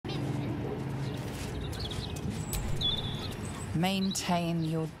Maintain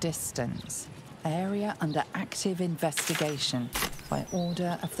your distance. Area under active investigation by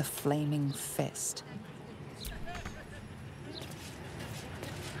order of the Flaming Fist.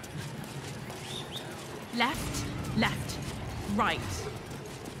 Left, left, right.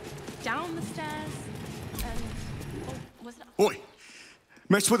 Down the stairs, and... Oh, was it... Oi!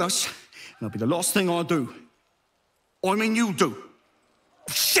 Mess with us, and that'll be the last thing I do. I mean you do.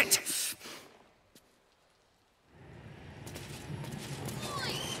 Shit!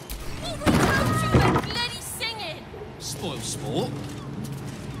 Oi! What were you bloody singing? Spoil sport.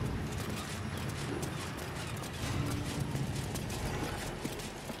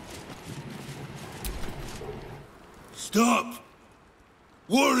 Stop!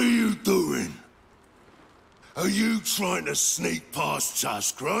 What are you doing? Are you trying to sneak past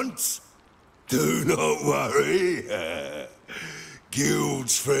Tuskrunts? Do not worry.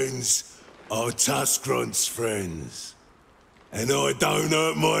 Guild's friends are Tuskrunts' friends. And I don't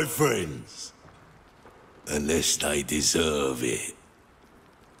hurt my friends. Unless they deserve it.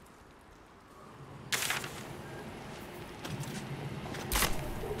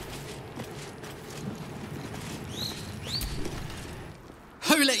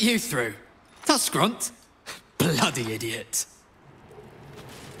 Who let you through? Tuscrunt? Bloody idiot.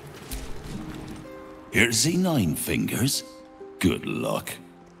 Here's the 9 fingers. Good luck.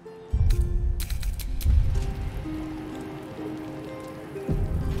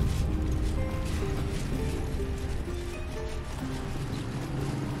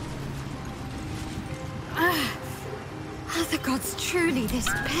 Are the gods truly this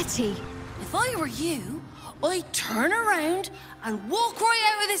petty? If I were you, I'd turn around and walk right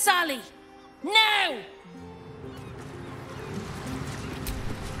out of this alley. Now!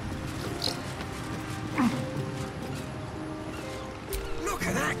 Look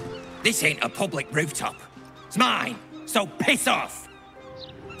at that! This ain't a public rooftop. It's mine, so piss off!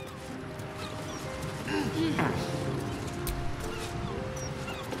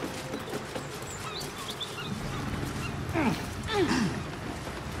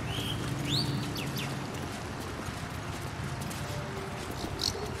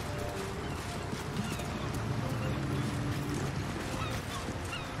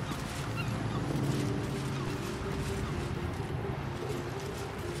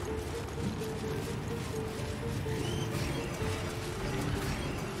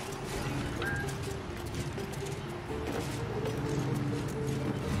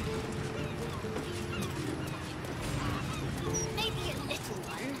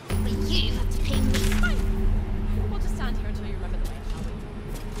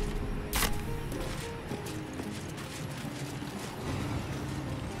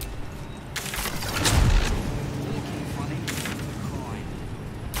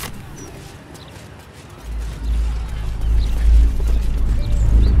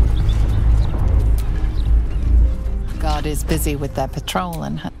 Is busy with their patrol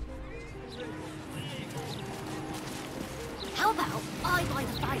and How about I buy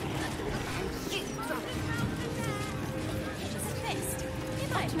the fire and you drop it?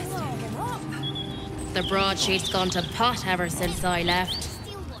 The broadsheet's gone to pot ever since I left.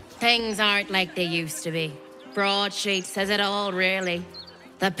 Things aren't like they used to be. Broadsheet says it all, really.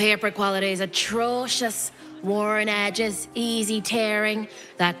 The paper quality is atrocious. Worn edges, easy tearing.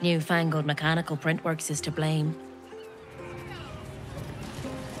 That newfangled mechanical printworks is to blame.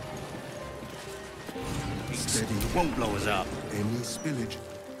 Steady, it won't blow us up. Any spillage?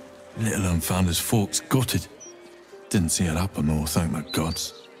 Little un found his forks gutted. Didn't see it happen, though, thank the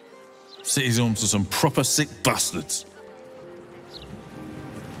gods. City's home to some proper sick bastards.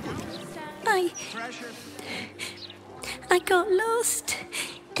 I got lost.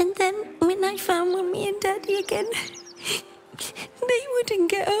 And then when I found Mummy and Daddy again, they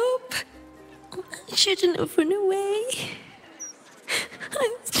wouldn't get up. I shouldn't have run away.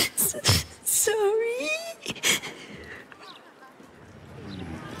 I'm just sorry.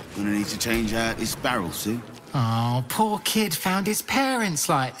 Gonna need to change out this barrel soon. Oh, poor kid found his parents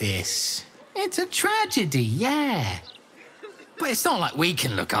like this. It's a tragedy, yeah. But it's not like we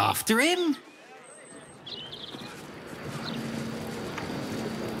can look after him.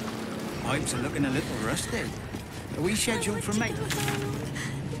 Pipes are looking a little rusty. Are we scheduled for maintenance?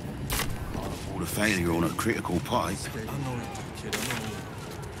 All the failure on a critical pipe.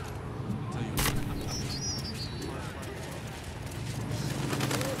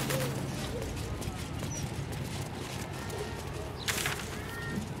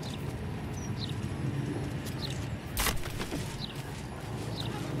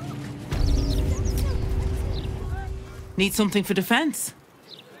 Need something for defense?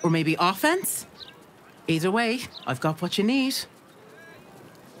 Or maybe offense? Either way, I've got what you need.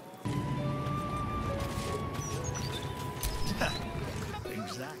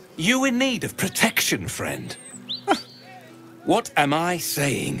 You in need of protection, friend? What am I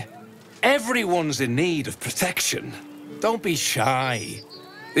saying? Everyone's in need of protection. Don't be shy.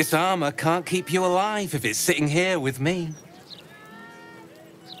 This armor can't keep you alive if it's sitting here with me.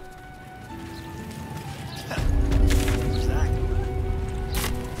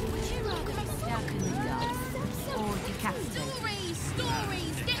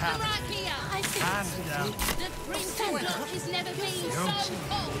 Stories! Get them right here! I think the printed book has never been so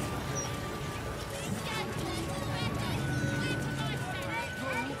cold!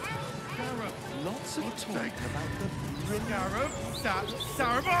 Lots of talk about the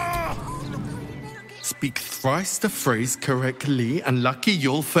Speak thrice the phrase correctly, and lucky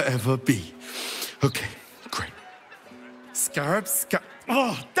you'll forever be. Okay, great. Scarab.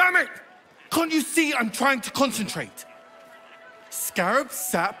 Oh, damn it! Can't you see I'm trying to concentrate? Scarab,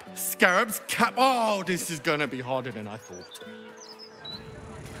 sap, scarabs, cap. Oh, this is gonna be harder than I thought.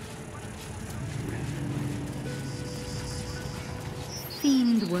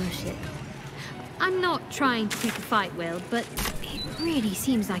 Fiend worship. I'm not trying to pick a fight, Will, but it really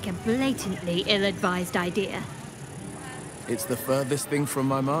seems like a blatantly ill-advised idea. It's the furthest thing from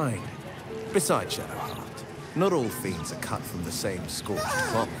my mind. Besides, Shadowheart, not all fiends are cut from the same scorched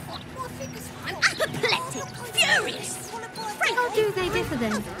cloth. I'm apoplectic, furious. How do they differ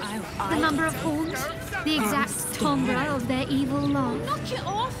then? The number of horns? The exact timbre of their evil law? Knock it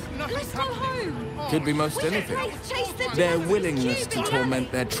off! Let's go home! Could be most anything. Chase the Their devil. willingness to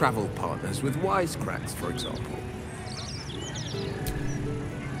torment their travel partners with wisecracks, for example.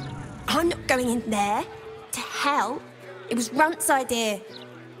 I'm not going in there. To hell. It was Runt's idea.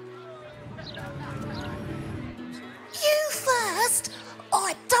 You first!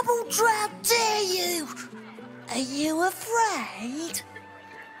 I double-drow dare you! Are you afraid?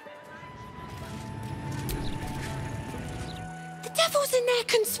 The devils in there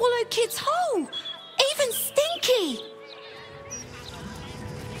can swallow kids whole. Even Stinky.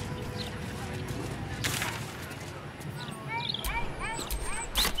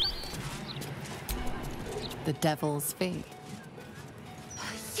 The Devil's Fee.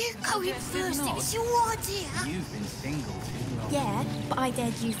 You go in first, it was your idea! You've been single too long. Yeah, but I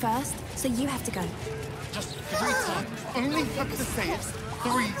dared you first, so you have to go. Just 3 times. Only have to say it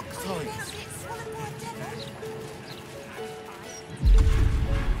 3 times.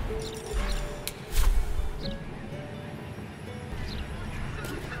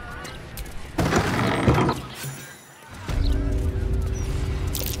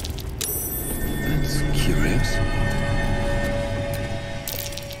 That's curious.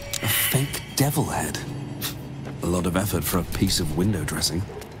 A fake devil head. A lot of effort for a piece of window dressing.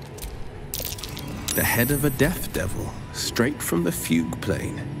 The head of a death devil, straight from the fugue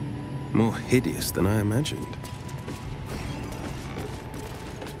plane. More hideous than I imagined.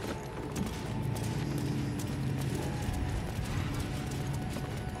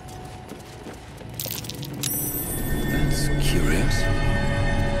 That's curious.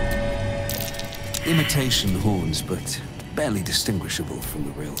 Imitation horns, but barely distinguishable from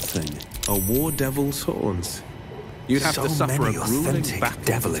the real thing. A war devil's horns. You'd have to suffer a grueling battle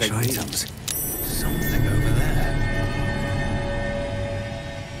devilish items. Something over there.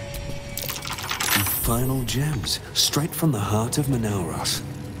 And final gems, straight from the heart of Manauros.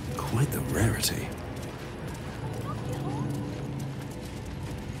 Quite the rarity.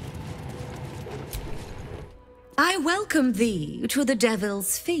 I welcome thee to the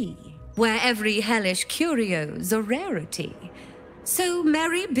Devil's Fee, where every hellish curio's a rarity. So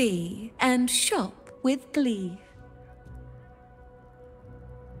merry be and shop with glee.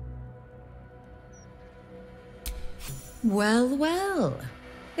 Well, well.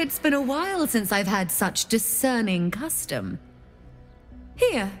 It's been a while since I've had such discerning custom.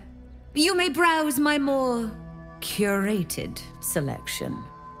 Here, you may browse my more curated selection.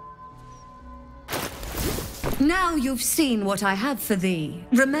 Now you've seen what I have for thee.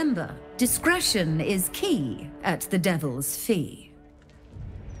 Remember, discretion is key at the Devil's Fee.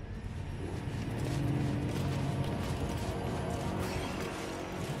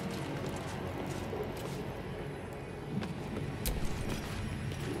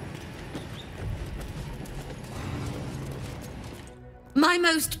 My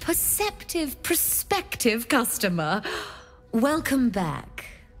most perceptive, prospective customer, welcome back.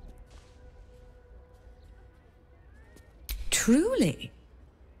 Truly,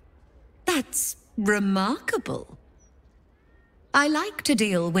 that's remarkable. I like to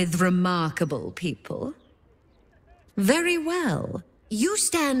deal with remarkable people. Very well. You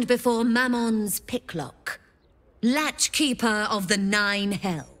stand before Mammon's picklock, latchkeeper of the 9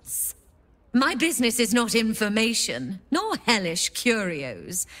 hells. My business is not information, nor hellish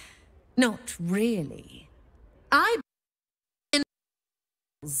curios. Not really.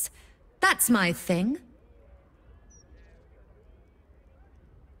 That's my thing.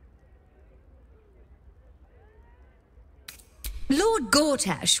 Lord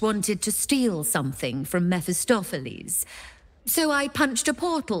Gortash wanted to steal something from Mephistopheles, so I punched a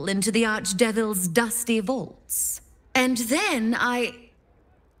portal into the Archdevil's dusty vaults. And then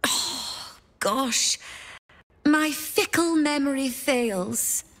oh, gosh, my fickle memory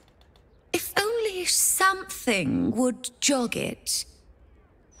fails. If only something would jog it.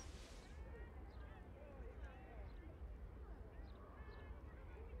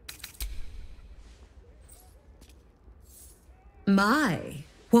 My,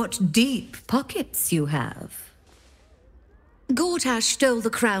 what deep pockets you have. Gortash stole the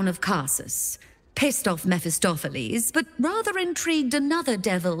crown of Carsus, pissed off Mephistopheles, but rather intrigued another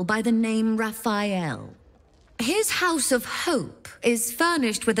devil by the name Raphael. His House of Hope is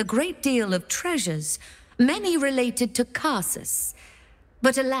furnished with a great deal of treasures, many related to Carsus.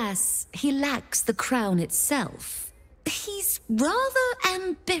 But alas, he lacks the crown itself. He's rather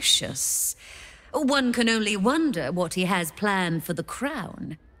ambitious. One can only wonder what he has planned for the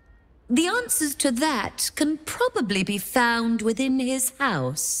crown. The answers to that can probably be found within his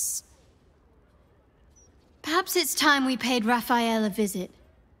house. Perhaps it's time we paid Raphael a visit.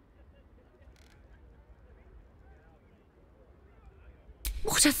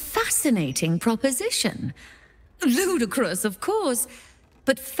 What a fascinating proposition. Ludicrous, of course,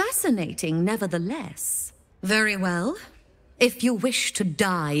 but fascinating nevertheless. Very well. If you wish to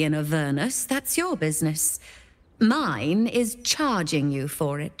die in Avernus, that's your business. Mine is charging you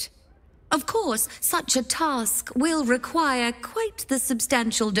for it. Of course, such a task will require quite the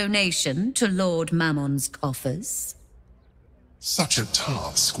substantial donation to Lord Mammon's coffers. Such a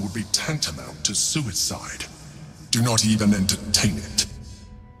task would be tantamount to suicide. Do not even entertain it.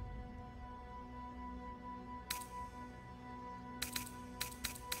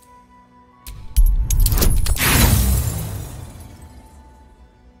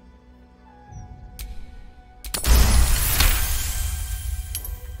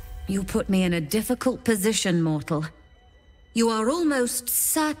 You put me in a difficult position, mortal. You are almost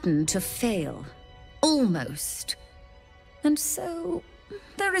certain to fail. Almost. And so,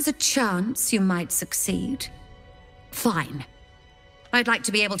 there is a chance you might succeed. Fine. I'd like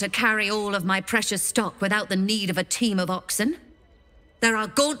to be able to carry all of my precious stock without the need of a team of oxen. There are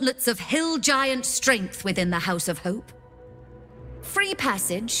gauntlets of hill giant strength within the House of Hope. Free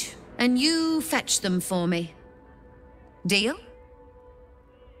passage, and you fetch them for me. Deal?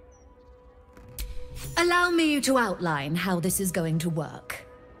 Allow me to outline how this is going to work.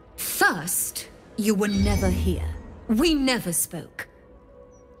 First, you were never here. We never spoke.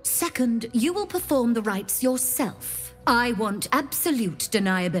 Second, you will perform the rites yourself. I want absolute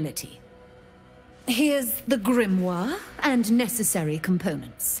deniability. Here's the grimoire and necessary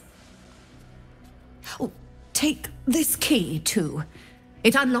components. Oh, take this key, too.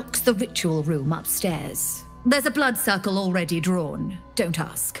 It unlocks the ritual room upstairs. There's a blood circle already drawn. Don't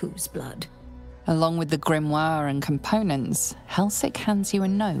ask whose blood. Along with the grimoire and components, Helsik hands you a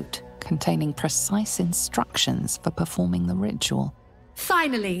note containing precise instructions for performing the ritual.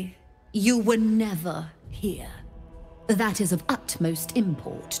 Finally, you were never here. That is of utmost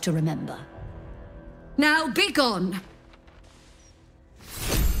import to remember. Now be gone!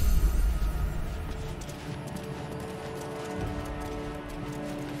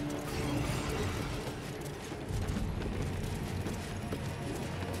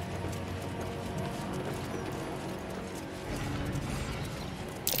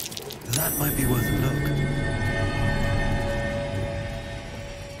 That might be worth a look.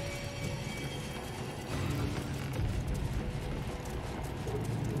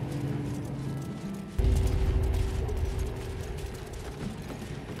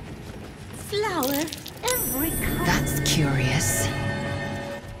 Flower every color. That's curious.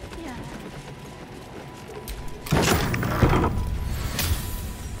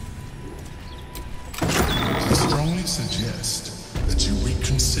 I strongly suggest that you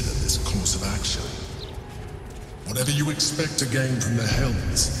reconsider this course of action. Whatever you expect to gain from the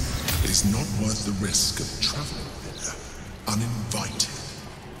Hells, it is not worth the risk of traveling there uninvited.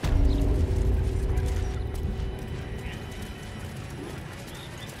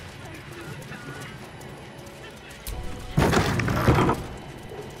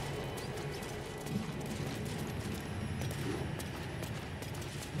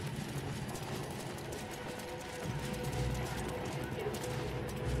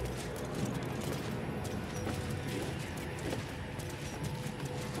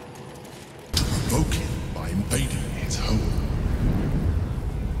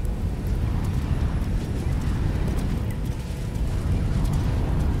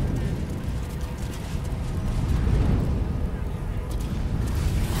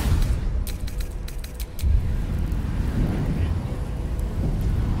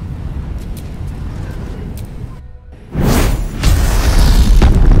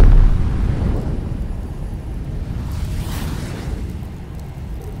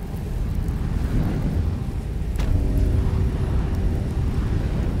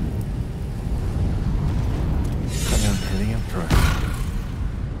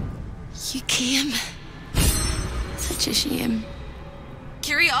 You came. Such a shame.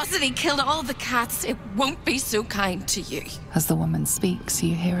 Curiosity killed all the cats. It won't be so kind to you. As the woman speaks,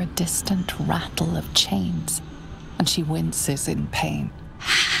 you hear a distant rattle of chains, and she winces in pain.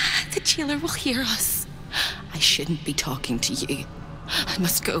 The jailer will hear us. I shouldn't be talking to you. I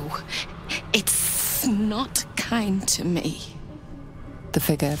must go. It's not kind to me. The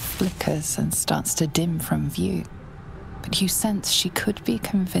figure flickers and starts to dim from view, but you sense she could be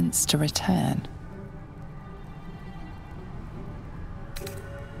convinced to return.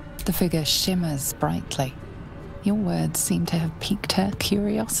 The figure shimmers brightly. Your words seem to have piqued her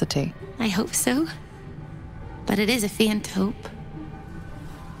curiosity. I hope so. But it is a faint hope.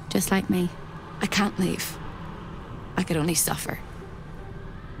 Just like me. I can't leave. I could only suffer.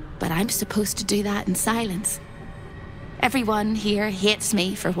 But I'm supposed to do that in silence. Everyone here hates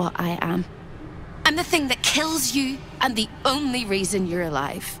me for what I am. I'm the thing that kills you and the only reason you're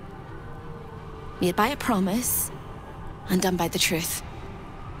alive. Made by a promise, undone by the truth.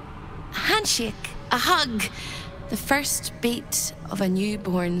 A handshake, a hug, the first beat of a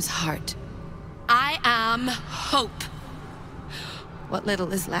newborn's heart. I am hope. What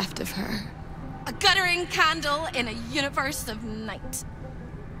little is left of her. A guttering candle in a universe of night.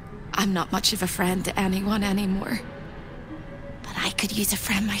 I'm not much of a friend to anyone anymore. But I could use a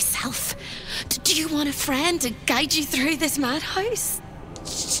friend myself. Do you want a friend to guide you through this madhouse?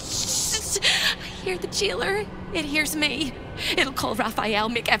 I hear the jailer. It hears me. It'll call Raphael,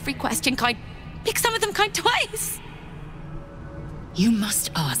 make every question count. Make some of them count twice. You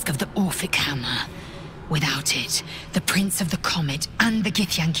must ask of the Orphic hammer. Without it, the Prince of the Comet and the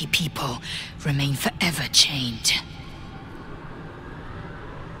Githyanki people remain forever chained.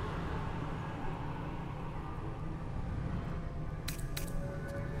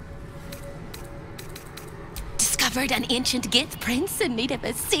 Discovered an ancient Gith prince in need of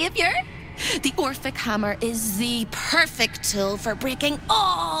a savior? The Orphic hammer is the perfect tool for breaking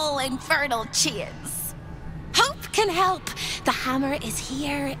all infernal chains. Hope can help. The hammer is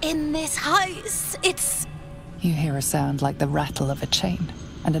here in this house. It's... You hear a sound like the rattle of a chain,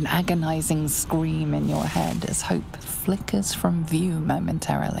 and an agonizing scream in your head as hope flickers from view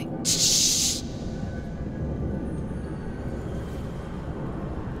momentarily. Shh.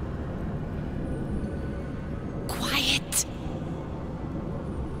 Quiet.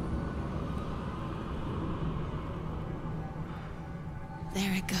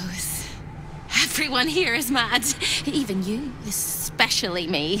 There it goes. Everyone here is mad. Even you, especially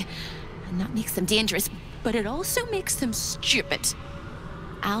me. And that makes them dangerous, but it also makes them stupid.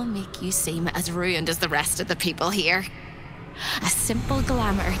 I'll make you seem as ruined as the rest of the people here. A simple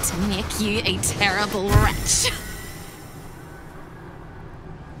glamour to make you a terrible wretch.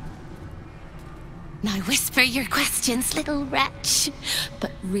 Now whisper your questions, little wretch,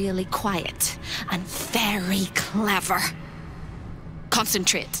 but really quiet and very clever.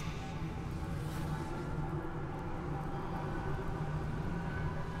 Concentrate.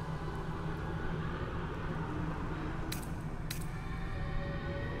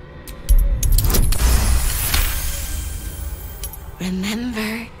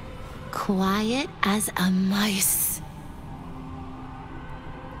 Remember, quiet as a mouse.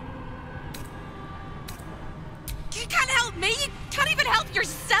 You can't help me! You can't even help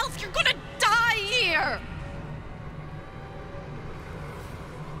yourself! You're gonna die here!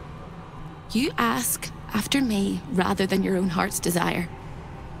 You ask after me rather than your own heart's desire.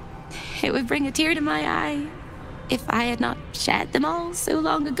 It would bring a tear to my eye if I had not shed them all so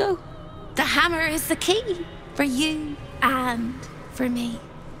long ago. The hammer is the key for you and for me.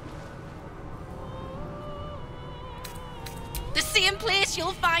 The same place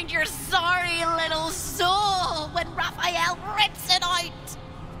you'll find your sorry little soul when Raphael rips it out.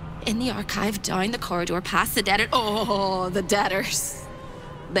 In the archive down the corridor past the debtor. Oh, the debtors.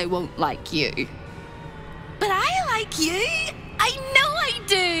 They won't like you. But I like you. I know I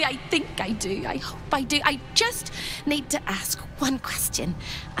do. I think I do. I hope I do. I just need to ask one question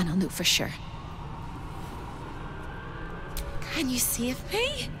and I'll know for sure. Can you save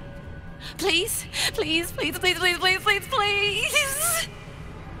me? Please, please, please, please, please, please, please, please.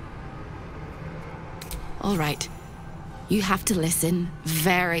 All right. You have to listen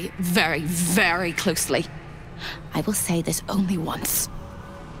very, very, very closely. I will say this only once.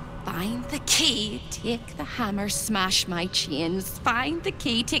 Find the key, take the hammer, smash my chains. Find the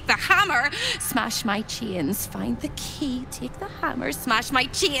key, take the hammer, smash my chains. Find the key, take the hammer, smash my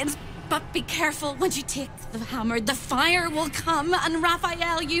chains. But be careful, when you take the hammer, the fire will come, and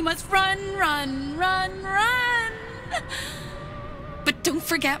Raphael, you must run, run, run, run. But don't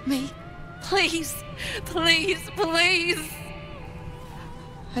forget me. Please, please, please.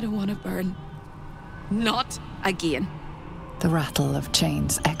 I don't want to burn. Not again. The rattle of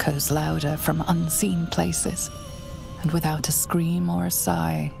chains echoes louder from unseen places, and without a scream or a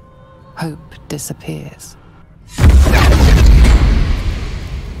sigh, hope disappears.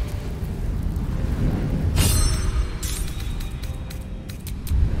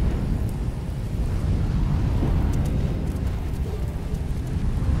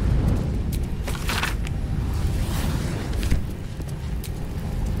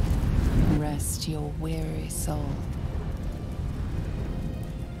 Rest your weary soul.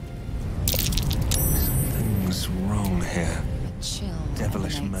 Something's wrong here. A chill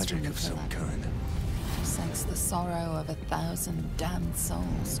Devilish emanates magic from the of some pillar. kind. You sense the sorrow of 1,000 damned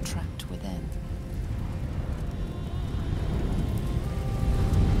souls trapped within.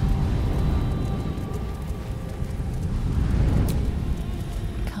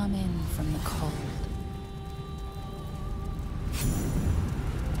 Come in from the cold.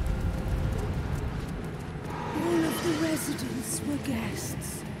 All of the residents were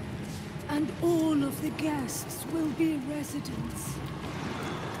guests, and all of the guests will be residents.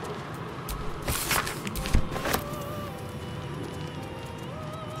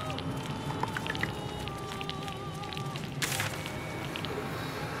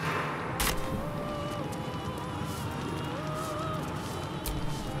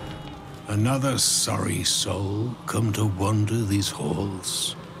 Another sorry soul come to wander these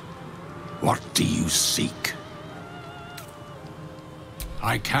halls. What do you seek?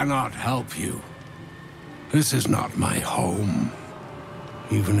 I cannot help you. This is not my home,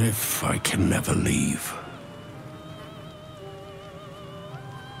 even if I can never leave.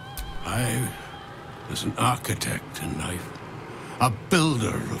 I was an architect in life, a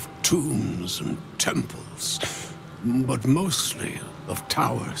builder of tombs and temples, but mostly of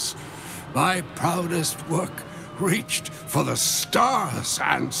towers. My proudest work reached for the stars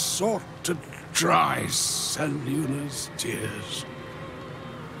and sought to dry Seluna's tears.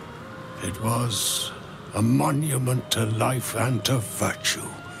 It was a monument to life and to virtue,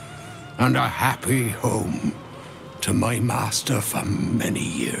 and a happy home to my master for many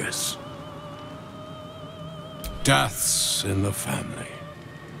years. Deaths in the family.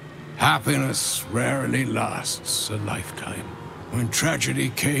 Happiness rarely lasts a lifetime. When tragedy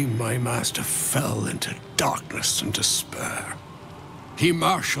came, my master fell into darkness and despair. He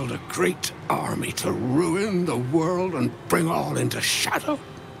marshaled a great army to ruin the world and bring all into shadow.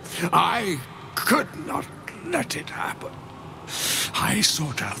 I could not let it happen. I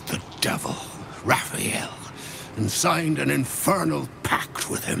sought out the devil, Raphael, and signed an infernal pact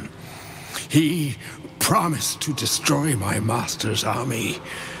with him. He promised to destroy my master's army,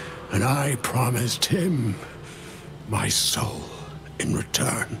 and I promised him my soul in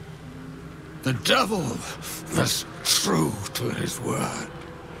return. The devil was true to his word.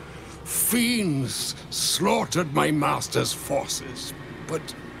 Fiends slaughtered my master's forces, but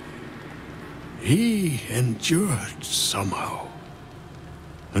he endured somehow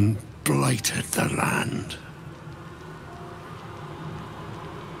and blighted the land.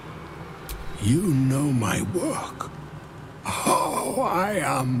 You know my work. Oh, I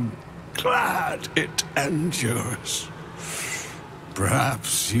am glad it endures.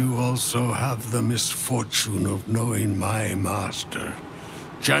 Perhaps you also have the misfortune of knowing my master,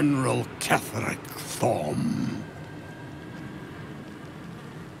 General Ketheric Thorm.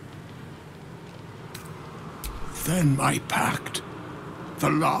 Then my pact, the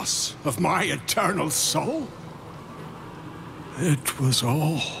loss of my eternal soul, it was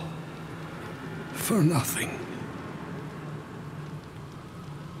all for nothing.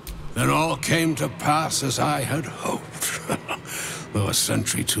 Then all came to pass as I had hoped, though a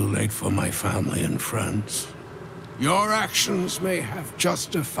century too late for my family and friends. Your actions may have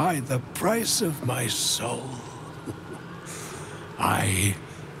justified the price of my soul. I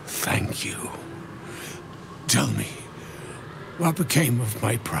thank you. Tell me, what became of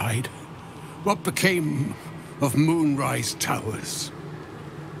my pride? What became of Moonrise Towers?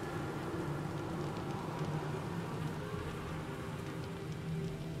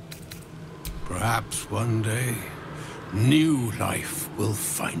 Perhaps one day, new life will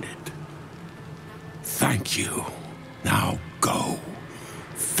find it. Thank you. Now go.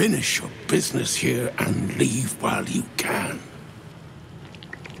 Finish your business here and leave while you can.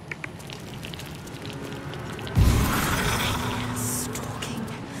 Stalking,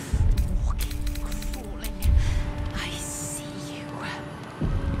 walking, crawling. I see you.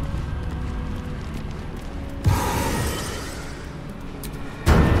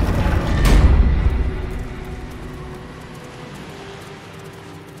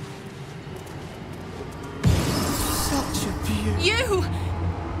 Such a beauty. You!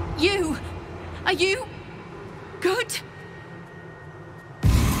 you? Are you good?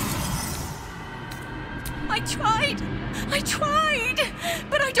 I tried,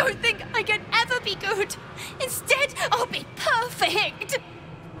 but I don't think I can ever be good. Instead, I'll be perfect.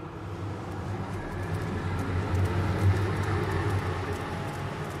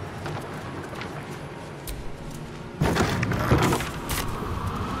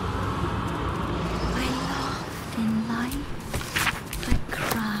 I laughed in life, I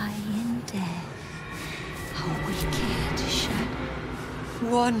cry in death. A wicked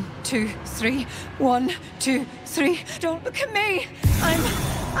shadow. 1, 2, 3. 1, 2, 3. Don't look at me.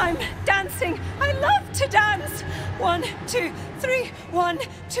 I'm dancing. I love to dance. 1, 2, 3. 1,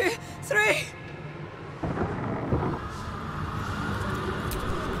 2, 3.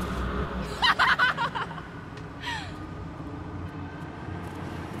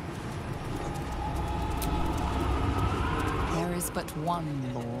 There is but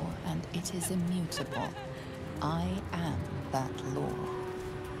one law, and it is immutable. I am that law.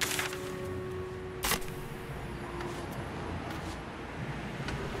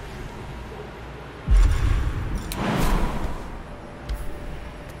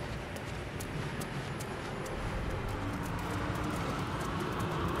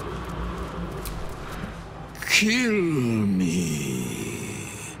 Kill me,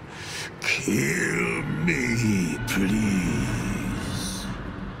 please.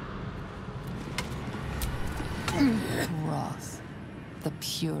 Wrath, the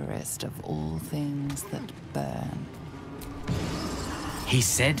purest of all things that burn. He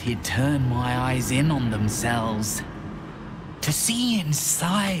said he'd turn my eyes in on themselves. To see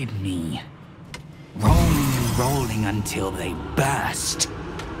inside me. Rolling until they burst.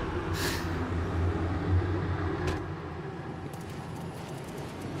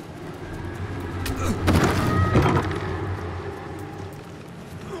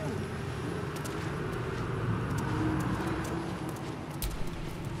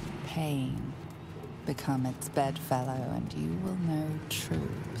 Pain, become its bedfellow, and you will know true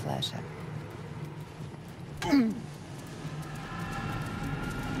pleasure.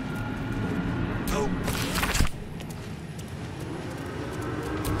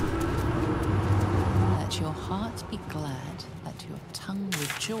 Let your heart be glad, let your tongue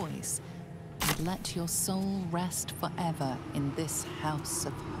rejoice, and let your soul rest forever in this house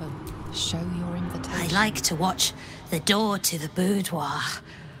of hope. Show your invitation. I like to watch the door to the boudoir.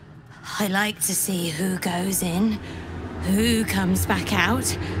 I like to see who goes in, who comes back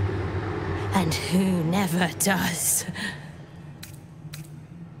out, and who never does.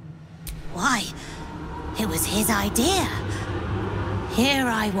 Why? It was his idea. Here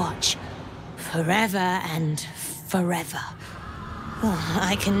I watch, forever and forever. Oh,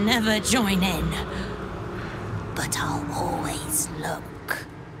 I can never join in, but I'll always look.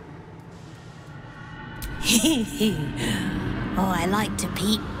 Oh, I like to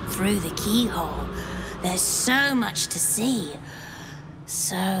peep through the keyhole. There's so much to see.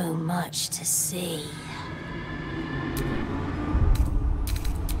 So much to see.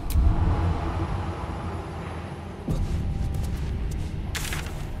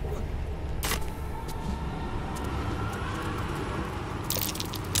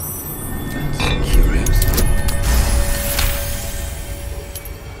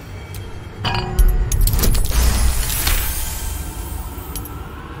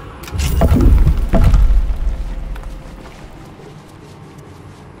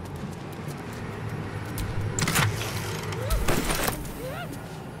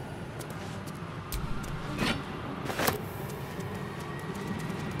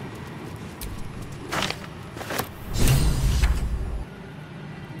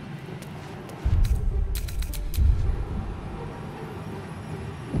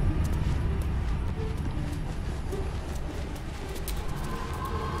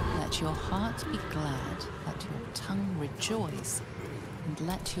 Let your heart be glad, let your tongue rejoice, and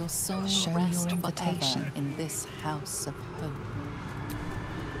let your soul rest forever in this house of hope.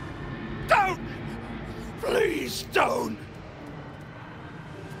 Don't! Please don't!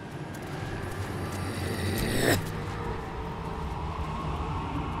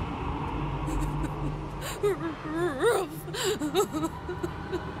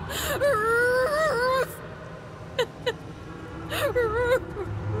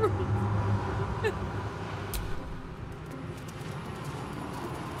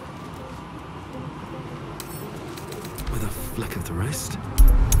 With a flick of the wrist.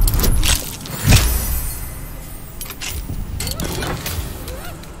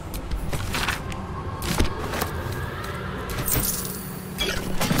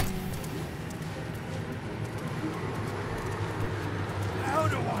 How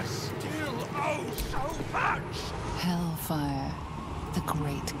do I still owe so much? Hellfire, the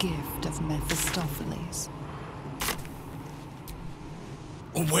great gift of Mephistopheles.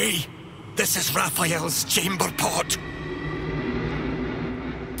 Away! This is Raphael's chamber pot!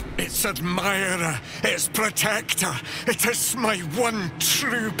 Its admirer, its protector, it is my one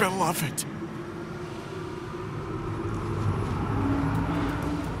true beloved.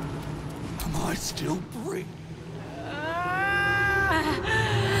 Am I still breathing?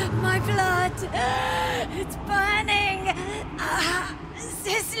 My blood! It's burning!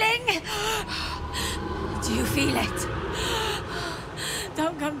 Sizzling! Do you feel it?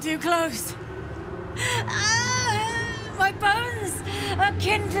 Don't come too close. My bones are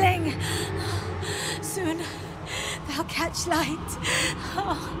kindling. Soon they'll catch light.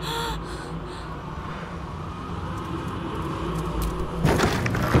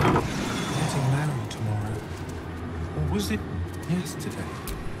 Getting married tomorrow. Or was it yesterday?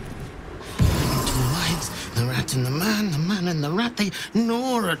 Two lights, the rat and the man and the rat, they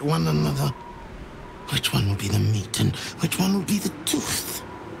gnaw at one another. Which one will be the meat and which one will be the tooth?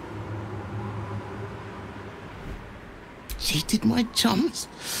 Cheated my chums,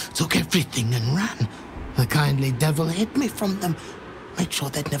 took everything and ran. The kindly devil hid me from them, made sure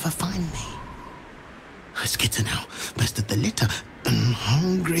they'd never find me. I skitter now, bested the litter, and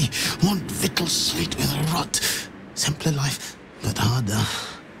hungry, want victuals sweet with rot. Simpler life, but harder.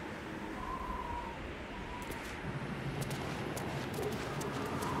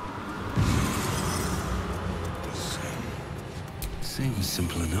 Seems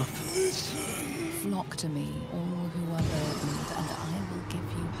simple enough. Flock to me, all who are burdened, and I will give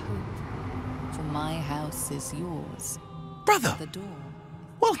you hope. For my house is yours. Brother! The door.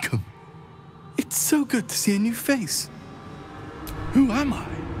 Welcome. It's so good to see a new face. Who am I?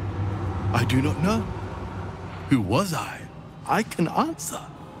 I do not know. Who was I? I can answer.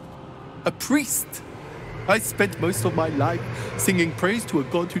 A priest. I spent most of my life singing praise to a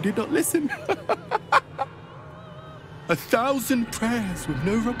god who did not listen. 1,000 prayers with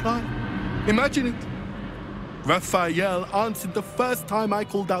no reply. Imagine it. Raphael answered the first time I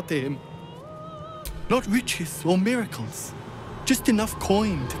called out to him. Not riches or miracles, just enough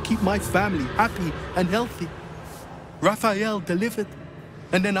coin to keep my family happy and healthy. Raphael delivered,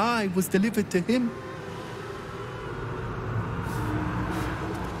 and then I was delivered to him.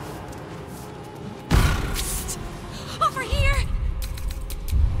 Over here!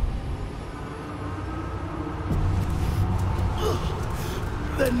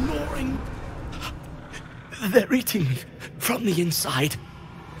 They're gnawing. They're eating me from the inside.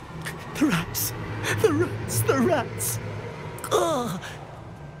 The rats. The rats. The rats. Ugh.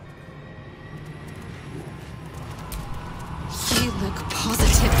 You look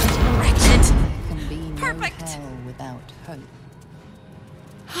positively wretched. There can be no Perfect. hell without hope.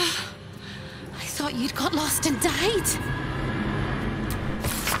 I thought you'd got lost and died.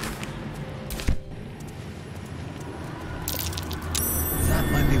 That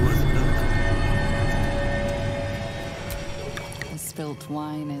might be worth a look. The spilt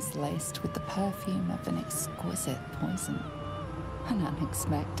wine is laced with the perfume of an exquisite poison. An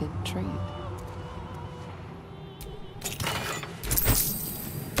unexpected treat.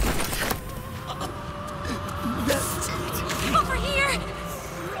 Over here!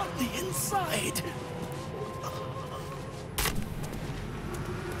 From the inside.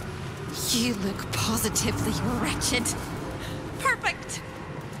 You look positively wretched. Perfect!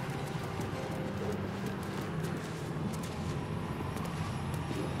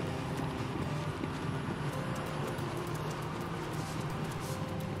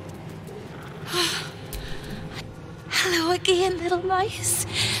 Hello again, little mouse.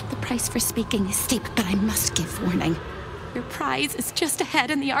 The price for speaking is steep, but I must give warning. Your prize is just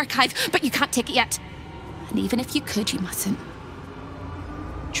ahead in the archive, but you can't take it yet. And even if you could, you mustn't.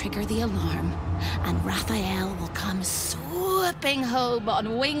 Trigger the alarm, and Raphael will come swooping home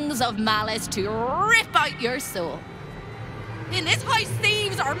on wings of malice to rip out your soul. In this house,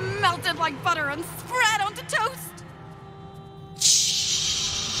 thieves are melted like butter and spread onto toast.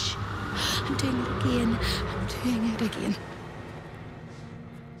 Shh. I'm doing it again. I'm doing it again.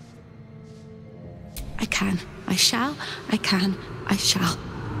 I can. I shall. I can. I shall.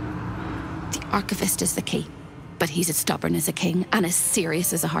 The archivist is the key. But he's as stubborn as a king and as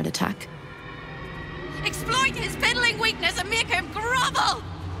serious as a heart attack. Exploit his fiddling weakness and make him grovel!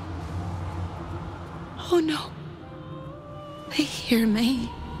 Oh no. They hear me.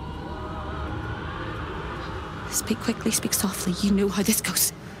 Speak quickly, speak softly. You know how this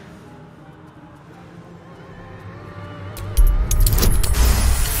goes.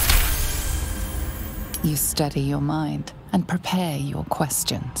 You steady your mind. and prepare your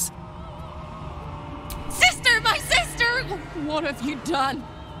questions. Sister, my sister! What have you done?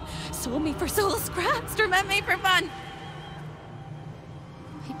 Sold me for soul scraps or meant me for fun?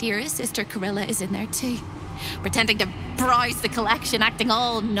 My dearest sister Corilla is in there too, pretending to browse the collection, acting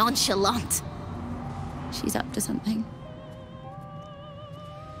all nonchalant. She's up to something.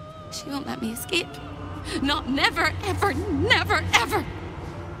 She won't let me escape. Not never, ever, never, ever.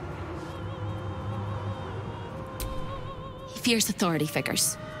 He fears authority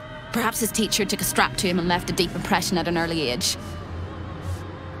figures. Perhaps his teacher took a strap to him and left a deep impression at an early age.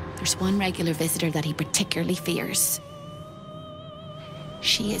 There's one regular visitor that he particularly fears.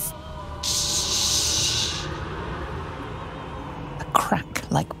 She is... A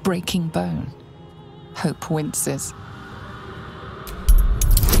crack like breaking bone. Hope winces.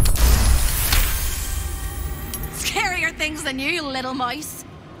 Scarier things than you, little mouse.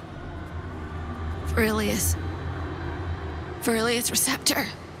 Verilius Receptor.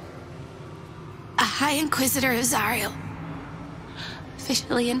 A High Inquisitor of Zariel.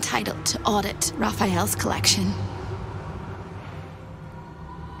 Officially entitled to audit Raphael's collection.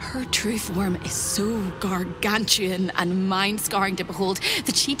 Her true form is so gargantuan and mind-scarring to behold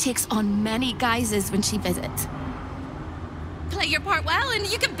that she takes on many guises when she visits. Play your part well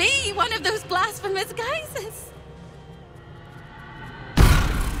and you can be one of those blasphemous guises.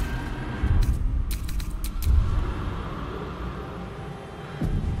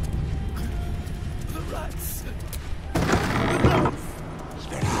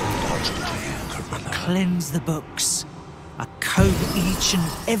 Cleanse the books. I code each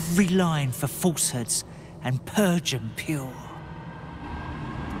and every line for falsehoods and purge them pure.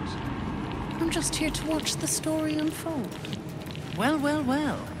 I'm just here to watch the story unfold. Well, well,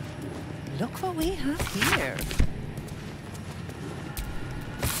 well. Look what we have here.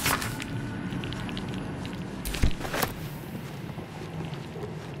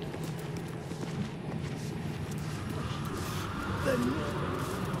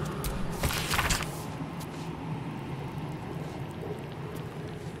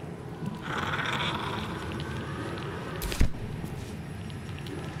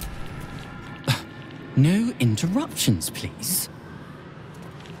 No interruptions, please.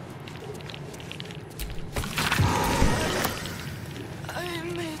 I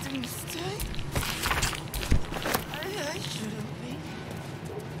made a mistake. I shouldn't be.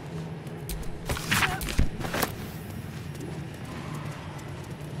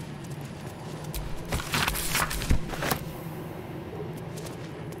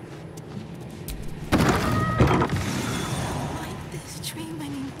 Like this dream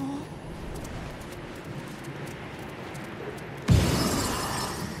anymore.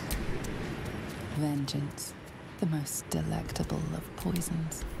 Vengeance, the most delectable of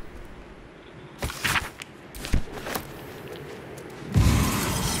poisons.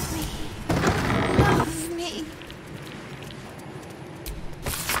 Love me.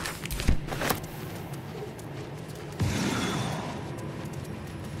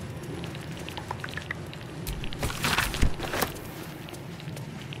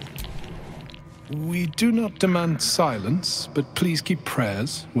 We do not demand silence, but please keep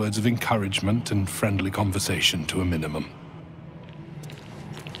prayers, words of encouragement, and friendly conversation to a minimum.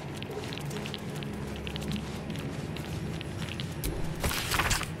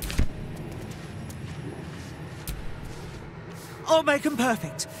 I'll make them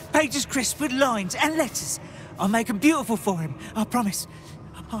perfect. Pages crisp with lines and letters. I'll make them beautiful for him. I promise.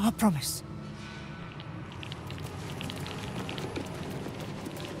 I promise.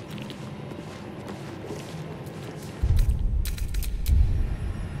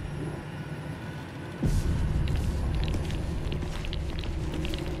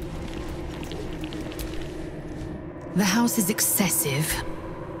 The house is excessive.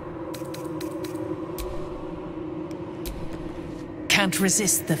 Can't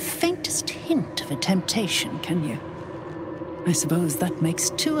resist the faintest hint of a temptation, can you? I suppose that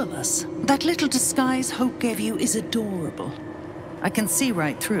makes two of us. That little disguise Hope gave you is adorable. I can see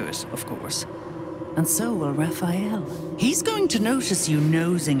right through it, of course. And so will Raphael. He's going to notice you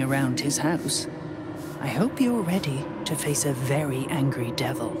nosing around his house. I hope you're ready to face a very angry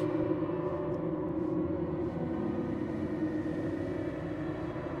devil.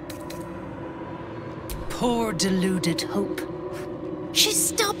 Poor deluded Hope. She's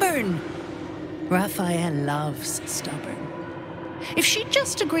stubborn. Raphael loves stubborn. If she'd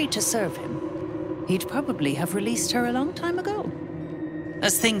just agreed to serve him, he'd probably have released her a long time ago.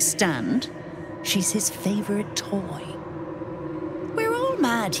 As things stand, she's his favorite toy. We're all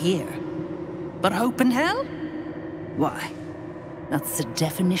mad here. But Hope and hell? Why, that's the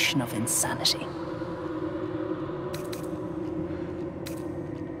definition of insanity.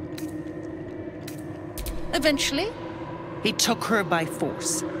 Eventually, he took her by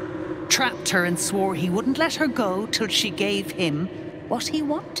force, trapped her and swore he wouldn't let her go till she gave him what he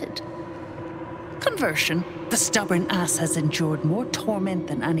wanted. Conversion. The stubborn ass has endured more torment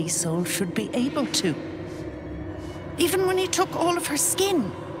than any soul should be able to. Even when he took all of her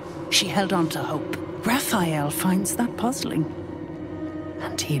skin, she held on to hope. Raphael finds that puzzling.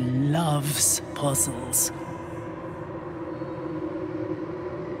 And he loves puzzles.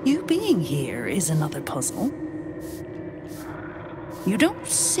 You being here is another puzzle. You don't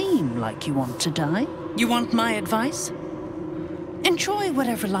seem like you want to die. You want my advice? Enjoy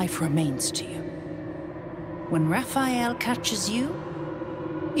whatever life remains to you. When Raphael catches you,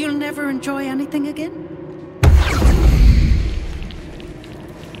 you'll never enjoy anything again.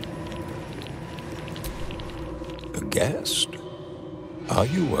 A guest? Are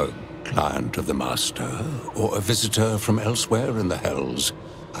you a client of the Master, or a visitor from elsewhere in the Hells?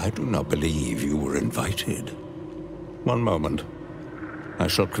 I do not believe you were invited. One moment. I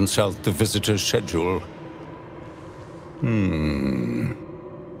shall consult the visitor's schedule.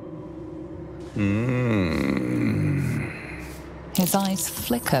 His eyes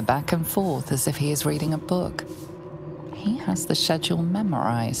flicker back and forth as if he is reading a book. He has the schedule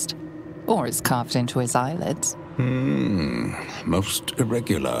memorized, or it's carved into his eyelids. Most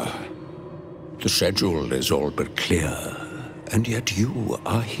irregular. The schedule is all but clear, and yet you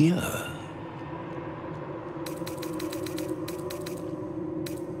are here.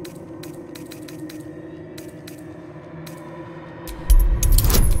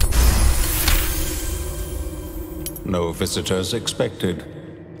 No visitors expected,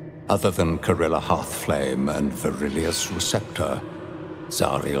 other than Carilla Hearthflame and Virilius Receptor,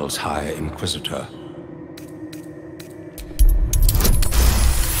 Zariel's High Inquisitor.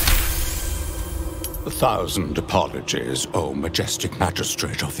 A thousand apologies, O majestic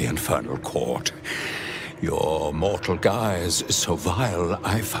magistrate of the Infernal Court. Your mortal guise is so vile,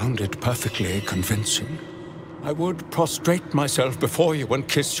 I found it perfectly convincing. I would prostrate myself before you and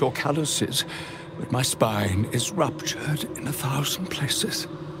kiss your calluses, but my spine is ruptured in 1,000 places.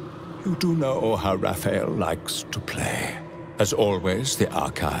 You do know how Raphael likes to play. As always, the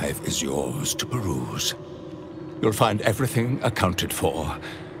archive is yours to peruse. You'll find everything accounted for,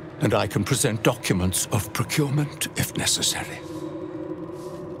 and I can present documents of procurement if necessary.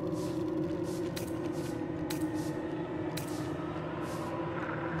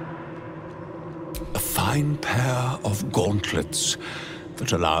 A fine pair of gauntlets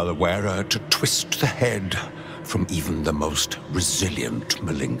that allow the wearer to twist the head from even the most resilient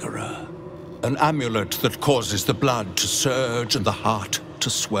malingerer. An amulet that causes the blood to surge and the heart to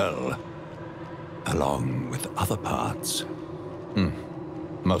swell, along with other parts.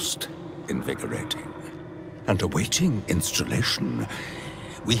 Most invigorating. And awaiting installation,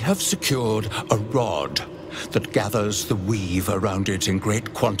 we have secured a rod that gathers the weave around it in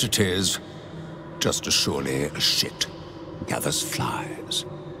great quantities, just as surely as shit gathers flies.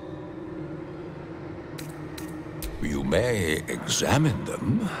 You may examine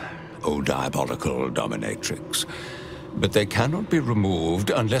them, O diabolical dominatrix, but they cannot be removed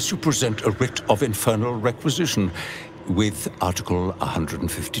unless you present a writ of infernal requisition with Article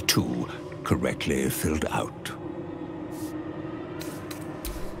 152 correctly filled out.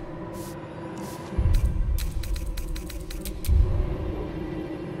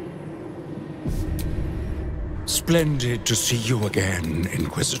 Splendid to see you again,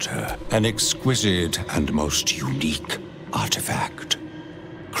 Inquisitor. An exquisite and most unique artifact.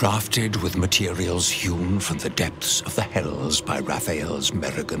 Crafted with materials hewn from the depths of the Hells by Raphael's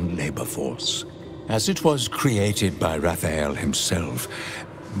Merrigan labor force. As it was created by Raphael himself,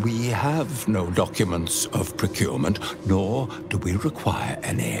 we have no documents of procurement, nor do we require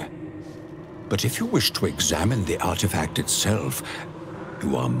any. But if you wish to examine the artifact itself,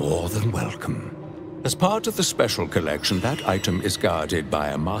 you are more than welcome. As part of the special collection, that item is guarded by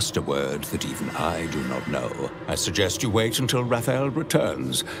a master word that even I do not know. I suggest you wait until Raphael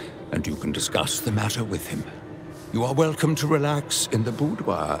returns, and you can discuss the matter with him. You are welcome to relax in the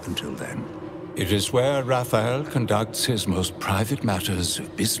boudoir until then. It is where Raphael conducts his most private matters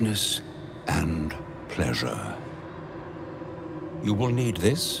of business and pleasure. You will need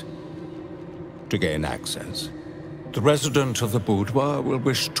this to gain access. The resident of the boudoir will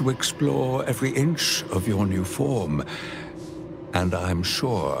wish to explore every inch of your new form, and I'm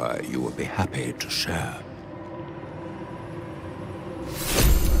sure you will be happy to share.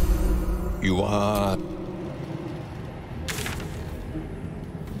 You are...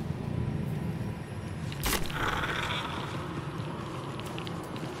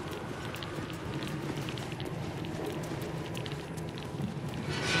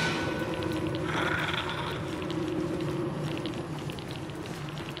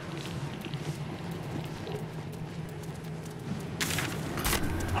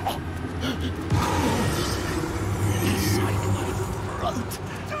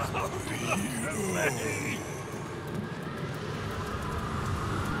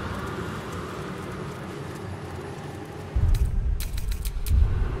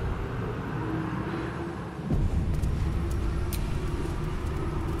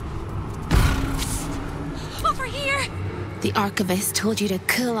 Over here! The archivist told you to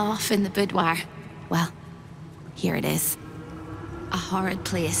cool off in the boudoir. Well, here it is. A horrid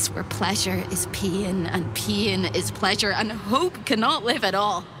place where pleasure is pain and pain is pleasure and hope cannot live at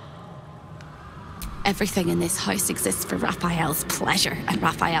all. Everything in this house exists for Raphael's pleasure and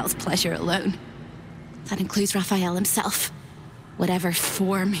Raphael's pleasure alone. That includes Raphael himself, whatever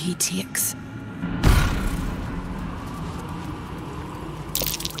form he takes.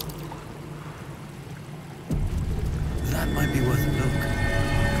 That might be worth a look.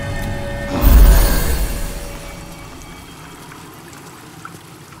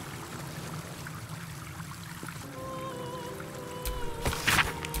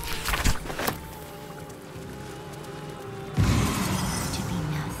 To be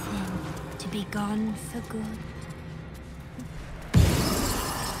nothing, to be gone for good.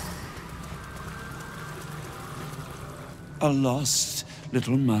 A lost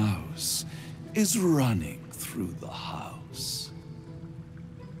little mouse is running through the house.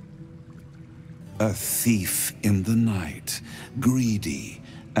 A thief in the night, greedy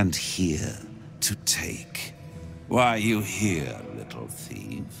and here to take. Why are you here, little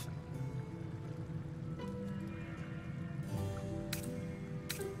thief?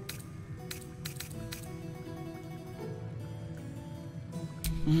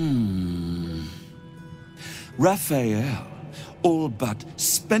 Raphael all but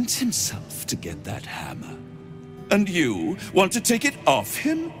spent himself to get that hammer. And you want to take it off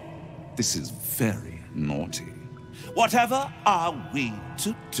him? This is very naughty. Whatever are we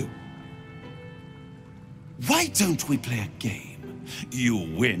to do? Why don't we play a game? You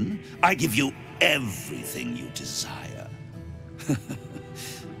win, I give you everything you desire.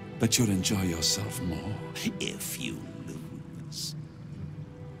 But you'll enjoy yourself more if you lose.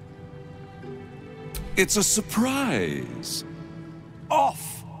 It's a surprise.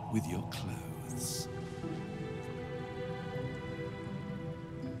 Off with your clothes.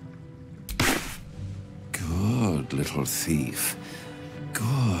 Good, little thief.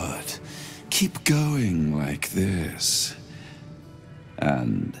 Good. Keep going like this.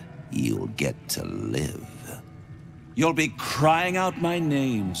 And you'll get to live. You'll be crying out my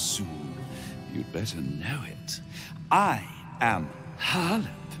name soon. You'd better know it. I am Harlot,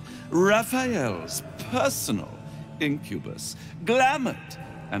 Raphael's personal incubus, glamored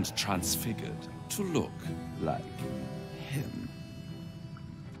and transfigured to look like him.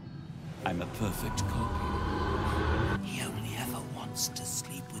 I'm a perfect copy. He only ever wants to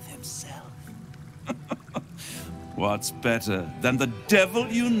sleep with himself. What's better than the devil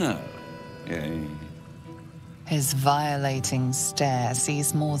you know, eh? His violating stare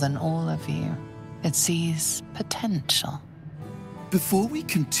sees more than all of you. It sees potential. Before we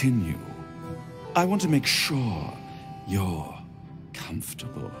continue, I want to make sure you're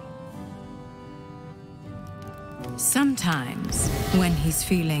comfortable. Sometimes, when he's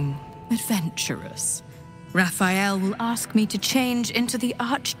feeling adventurous, Raphael will ask me to change into the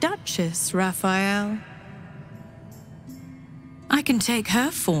Archduchess, Raphael. I can take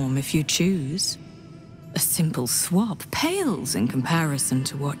her form if you choose. A simple swap pales in comparison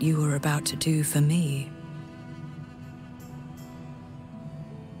to what you are about to do for me.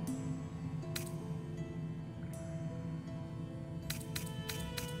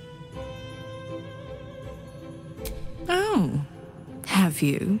 Oh, have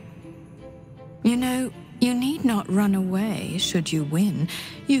you? You know, you need not run away should you win.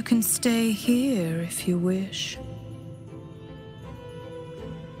 You can stay here if you wish.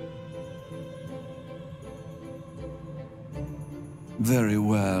 Very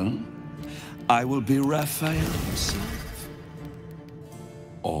well. I will be Raphael himself.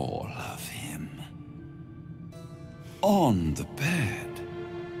 All of him. On the bed.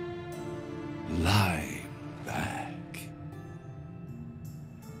 Lie back.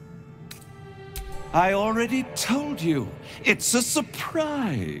 I already told you, it's a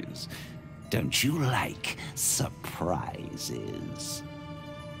surprise. Don't you like surprises?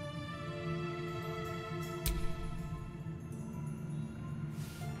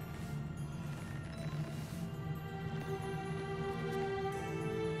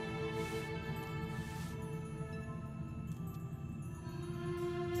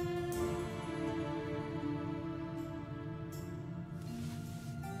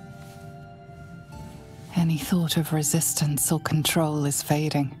 Any thought of resistance or control is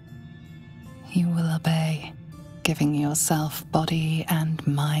fading. You will obey. giving yourself body and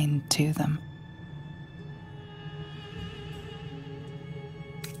mind to them.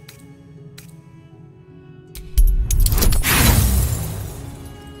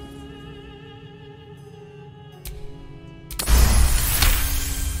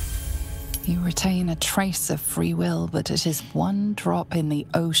 You retain a trace of free will, but it is one drop in the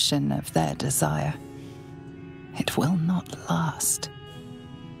ocean of their desire. It will not last.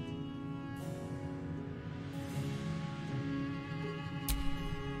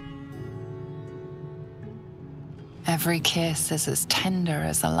 Every kiss is as tender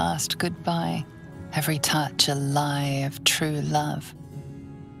as a last goodbye, every touch a lie of true love.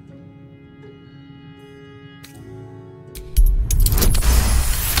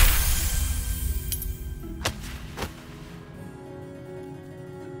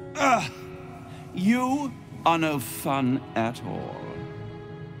 You are no fun at all.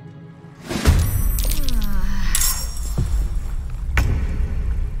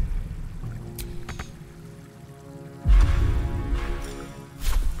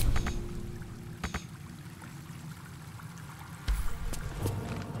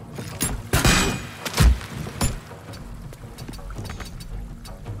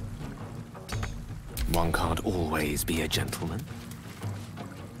 One can't always be a gentleman.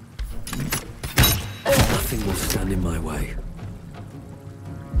 Nothing will stand in my way.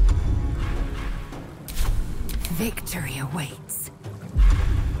 Victory awaits.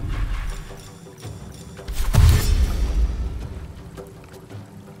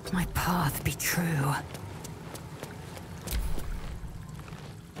 My path be true.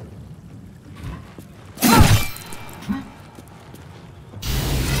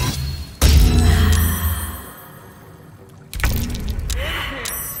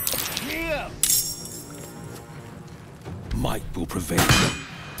 Might will prevail.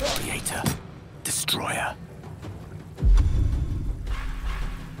 Creator, destroyer.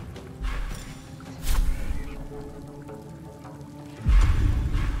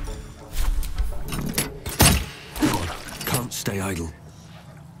 Come on, can't stay idle.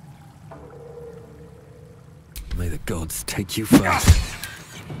 May the gods take you first.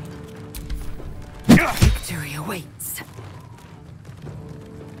 Victory awaits.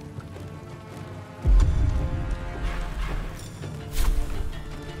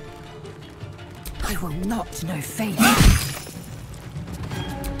 I will not know fate.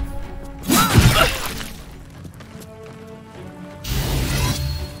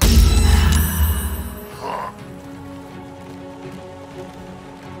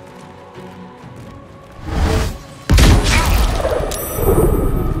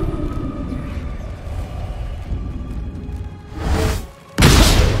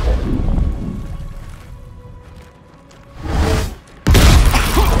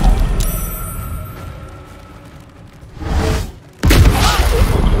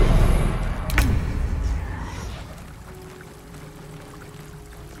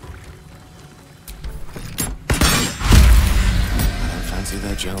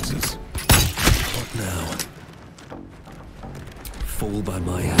 Their chances. What now? Fall by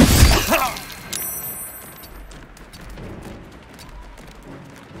my hand.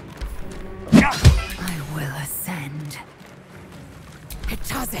 I will ascend. It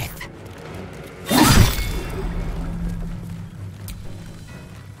doeseth.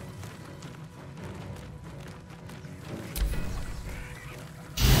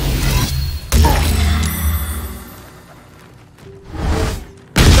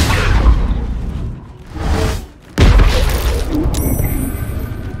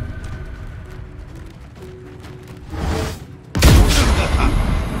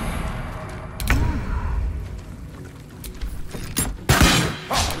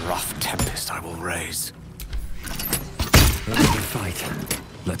 I will raise. Ready to fight.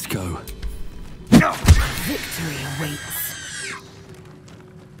 Let's go. Victory awaits.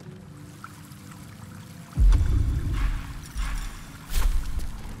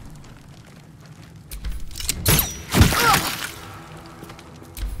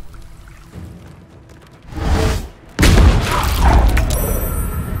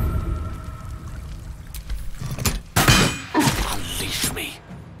 Unleash me.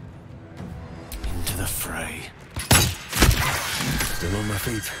 Into the fray. Still on my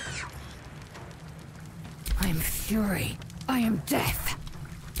feet. I am fury. I am death.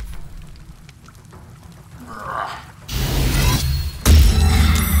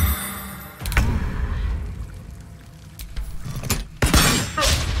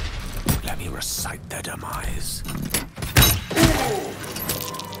 Let me recite their demise.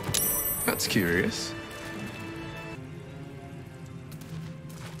 That's curious.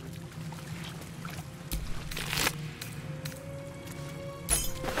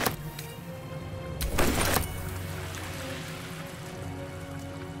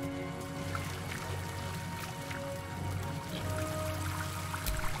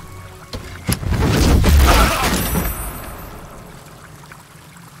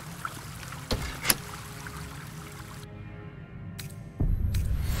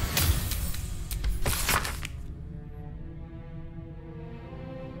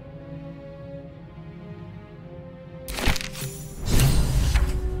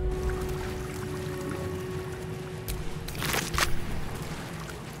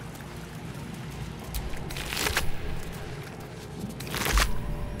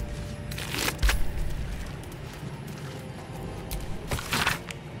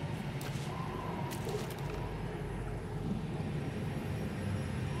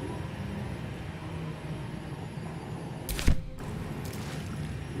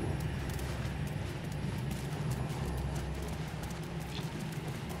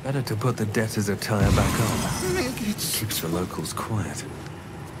 Better to put the debtor's attire back on. Keeps the locals quiet.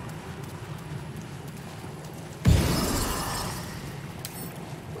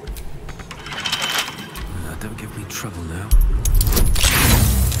 Don't give me trouble now.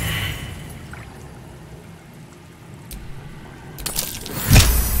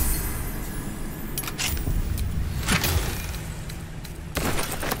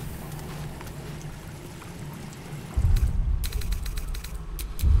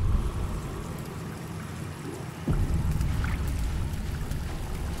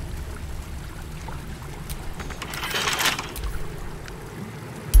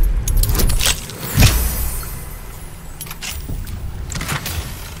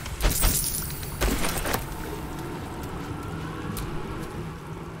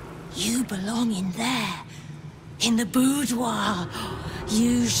 You belong in there. In the boudoir.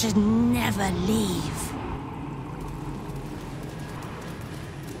 You should never leave.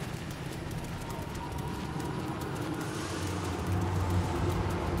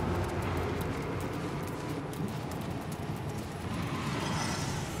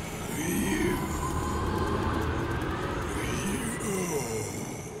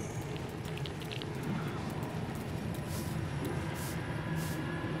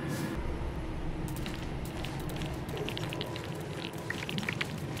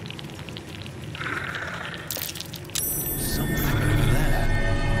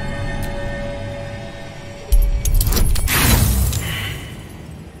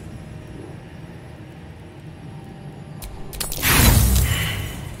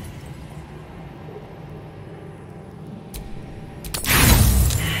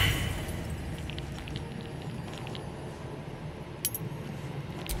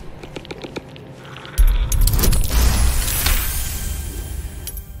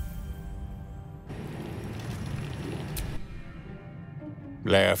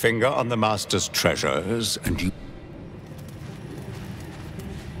 Lay a finger on the Master's treasures, and you...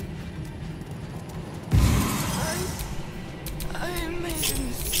 I made a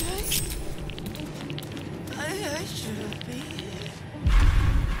mistake. I shouldn't be here.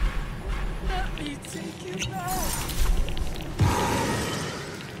 Let me take you back.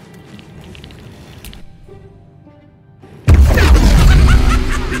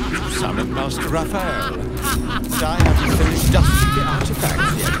 Summon Master Raphael. I haven't finished dusting the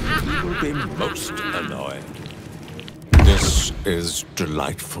artifacts yet. You will be most annoyed. This is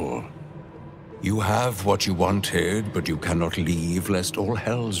delightful. You have what you wanted, but you cannot leave lest all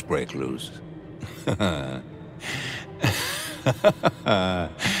hells break loose. A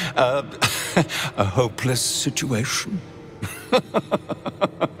hopeless situation.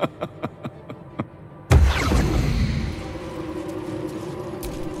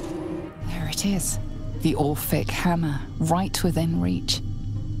 There it is. The Orphic hammer, right within reach.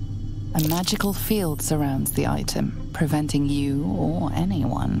 A magical field surrounds the item, preventing you or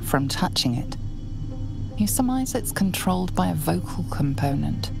anyone from touching it. You surmise it's controlled by a vocal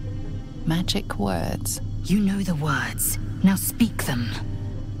component. Magic words. You know the words. Now speak them.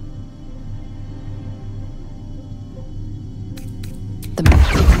 The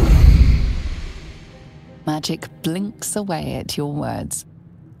magic blinks away at your words.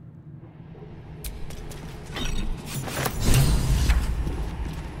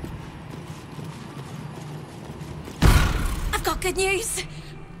 Good news!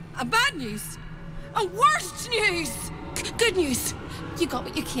 Bad news! Worst news! Good news! You got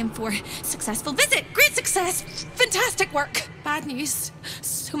what you came for. Successful visit! Great success! Fantastic work! Bad news.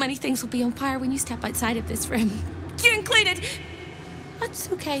 So many things will be on fire when you step outside of this room. You included!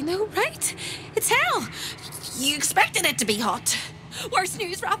 That's okay, no, right? It's hell! You expected it to be hot. Worst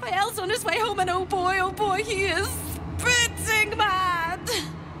news, Raphael's on his way home and oh boy, he is spitting mad!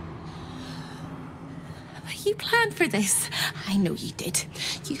 You planned for this. I know you did.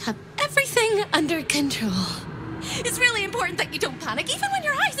 You have everything under control. It's really important that you don't panic, even when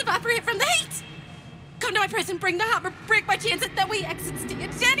your eyes evaporate from the heat. Come to my prison, bring the hammer, break my chains, and then we exit stage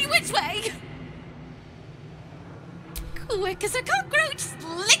any which way. Quick as a cockroach,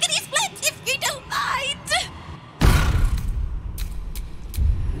 lickety-split, if you don't mind.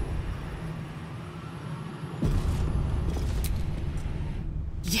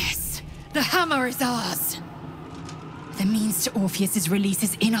 Yes, the hammer is ours. The means to Orpheus's release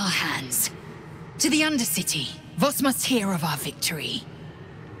is in our hands. To the Undercity, Voss must hear of our victory.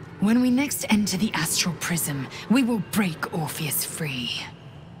 When we next enter the Astral Prism, we will break Orpheus free.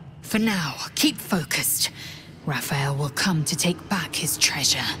 For now, keep focused. Raphael will come to take back his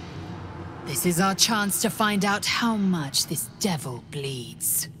treasure. This is our chance to find out how much this devil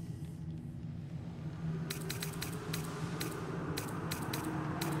bleeds.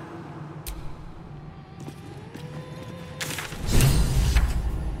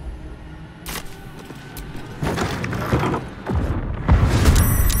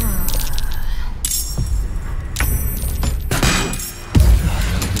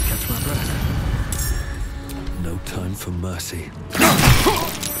 time for mercy.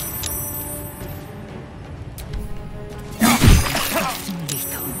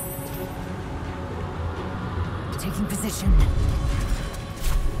 Lethal. Taking position.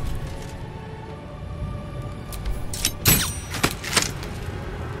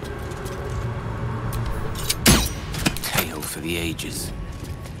 Tale for the ages.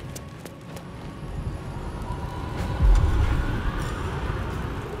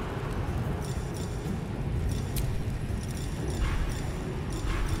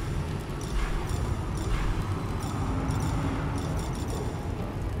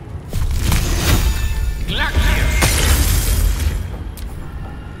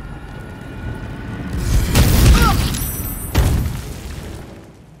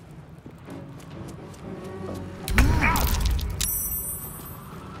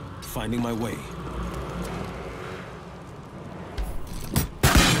 Finding my way.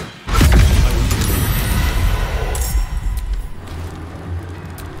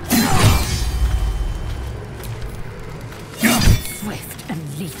 Swift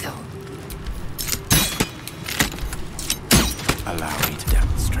and lethal. Allow me to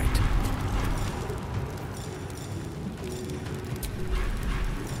demonstrate.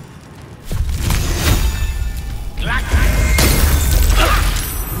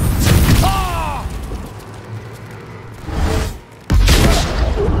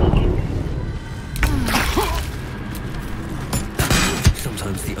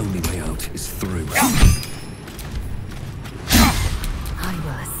 Sometimes the only way out is through. I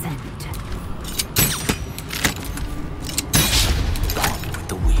will ascend. Gone with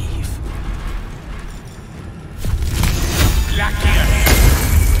the weave.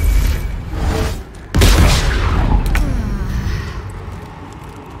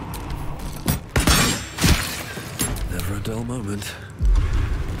 Never a dull moment.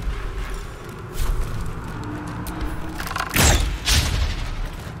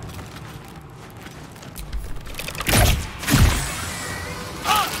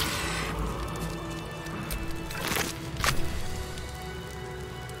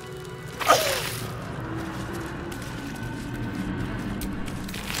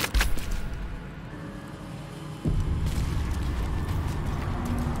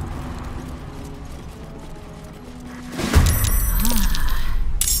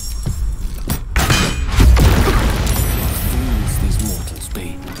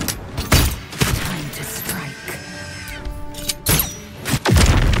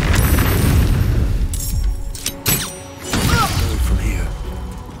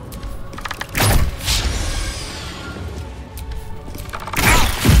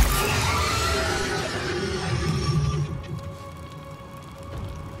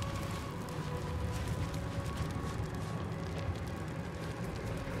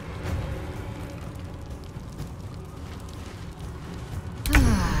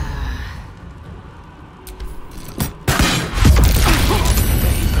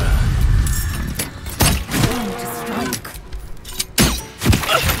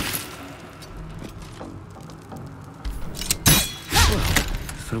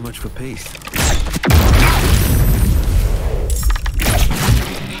 So much for peace.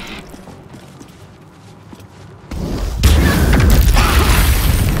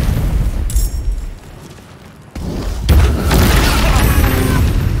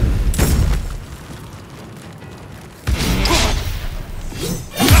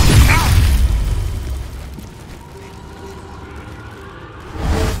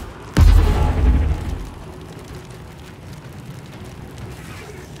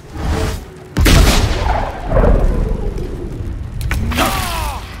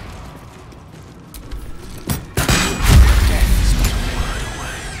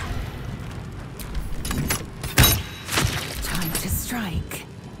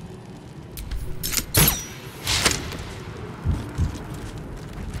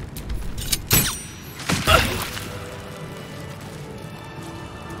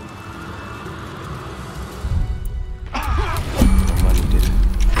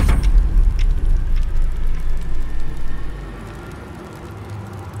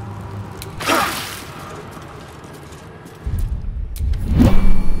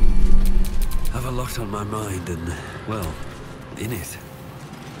 On my mind and, well, in it.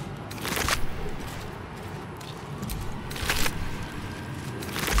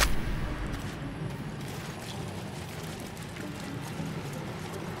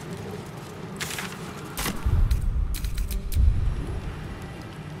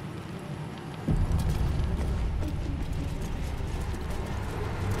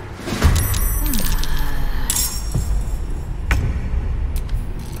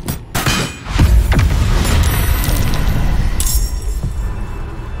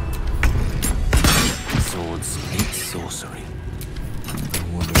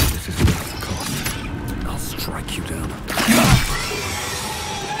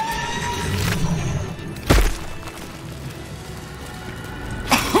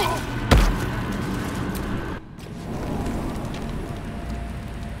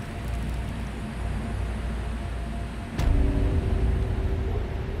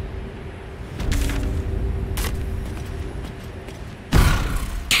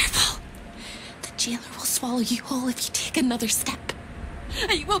 swallow you whole if you take another step.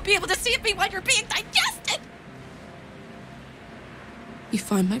 And you won't be able to save me while you're being digested! You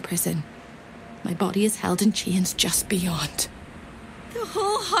found my prison. My body is held in chains just beyond. The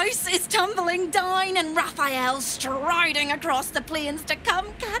whole house is tumbling down and Raphael striding across the plains to come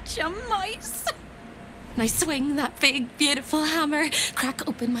catch a mouse. And I swing that big, beautiful hammer, crack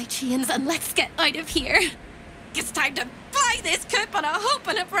open my chains, and let's get out of here. It's time to buy this coop on a hope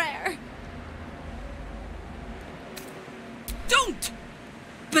and a prayer. Don't!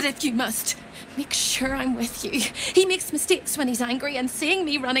 But if you must, make sure I'm with you. He makes mistakes when he's angry, and seeing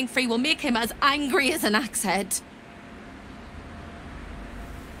me running free will make him as angry as an axe head.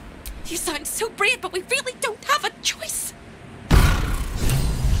 You sound so brave, but we really don't have a choice.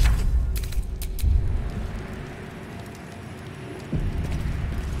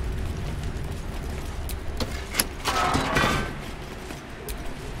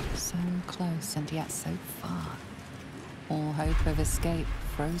 So close and yet so far. All hope of escape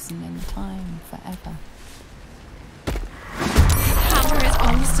frozen in time forever. Hammer is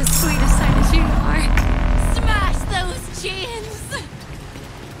almost as sweet a sight as you are. Smash those chains!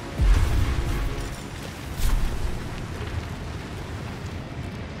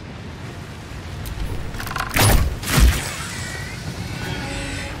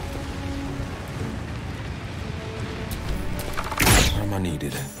 Hammer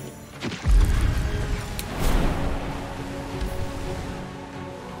needed.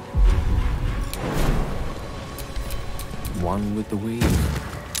 One with the weave.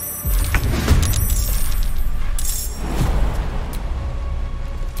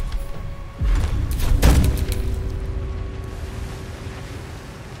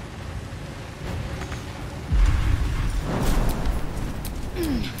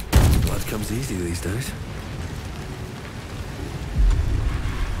 Blood comes easy these days.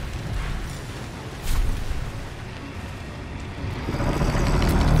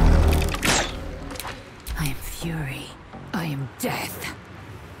 I am fury. I am death.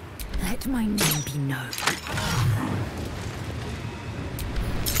 Let my name be known.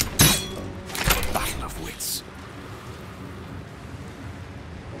 Battle of wits.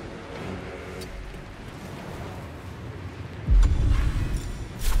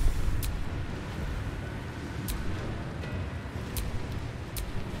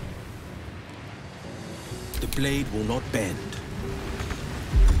 The blade will not bend.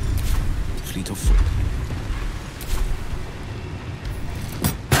 Fleet of foot.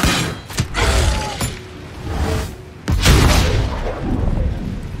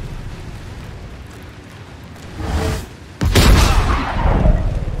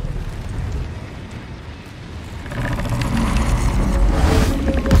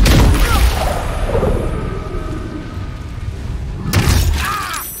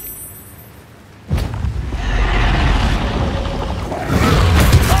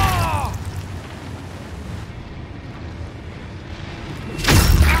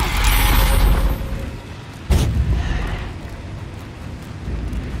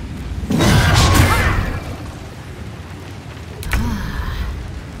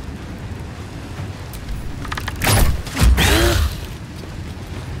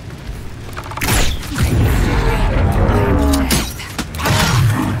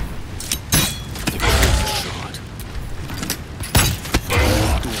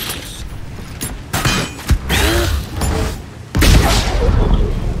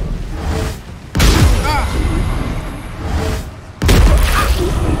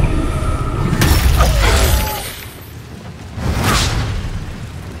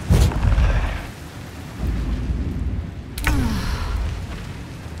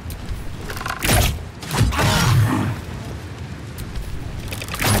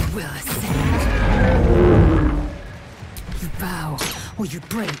 Or you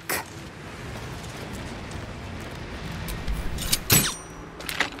break.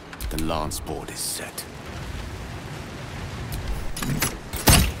 The lance board is set.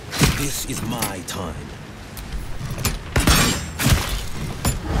 This is my time.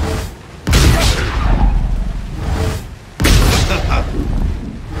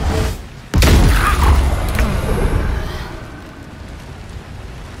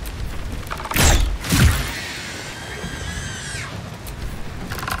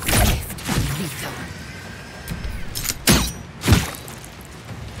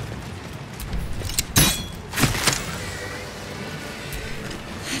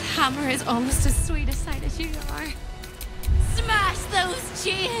 Hammer is almost as sweet a sight as you are. Smash those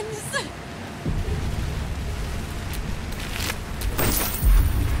chains!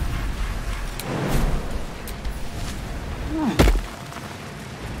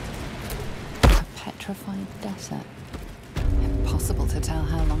 petrified desert. Impossible to tell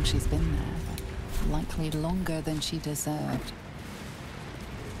how long she's been there, but likely longer than she deserved.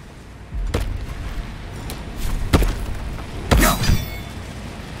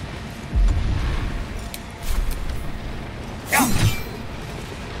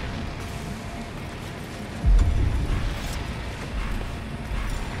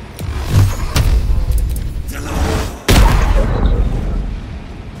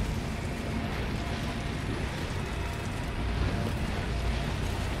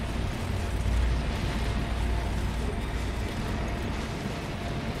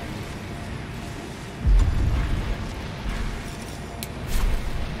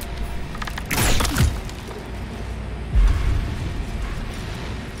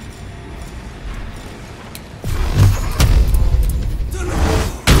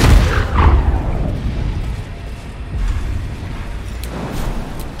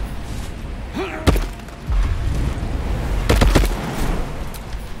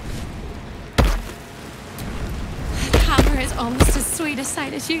 Almost as sweet a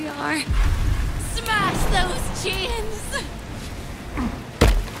sight as you are. Smash those chains!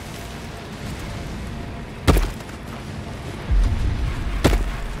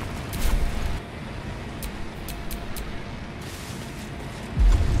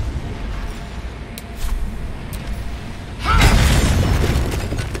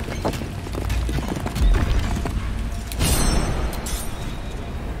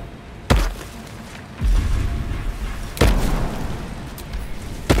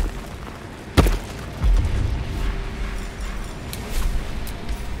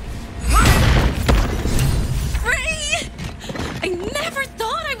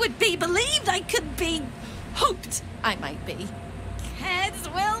 I might be. Heads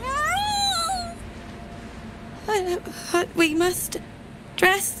will roll! But we must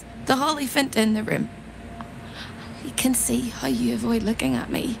dress the Holyphant in the room. I can see how you avoid looking at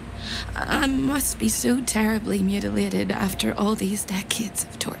me. I must be so terribly mutilated after all these decades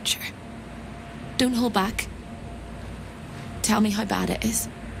of torture. Don't hold back. Tell me how bad it is.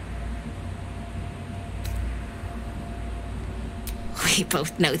 We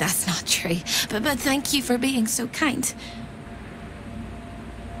both know that's not true, but thank you for being so kind.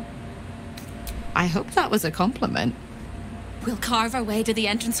 I hope that was a compliment. We'll carve our way to the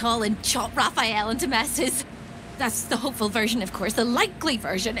entrance hall and chop Raphael into messes. That's the hopeful version, of course. The likely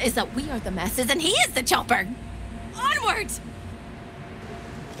version is that we are the messes and he is the chopper. Onward!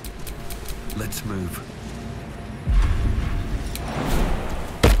 Let's move.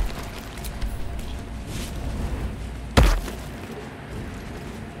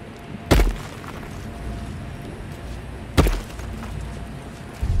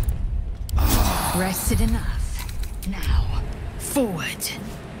 Rested enough. Now, forward.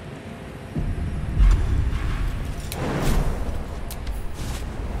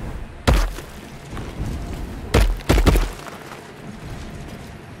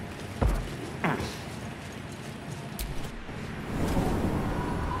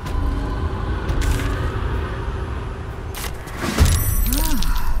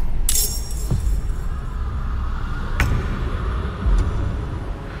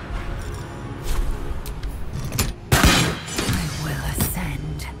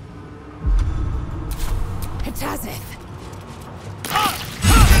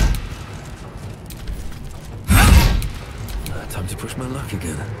 Time to push my luck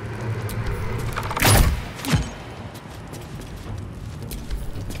again.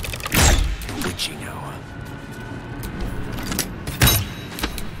 Witching hour.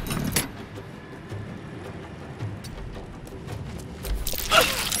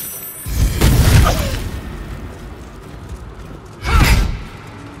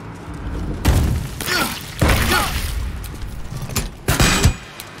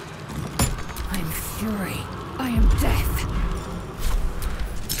 I'm fury. I am death.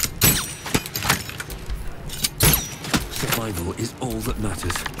 Survival is all that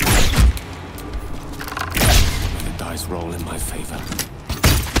matters. The dice roll in my favor.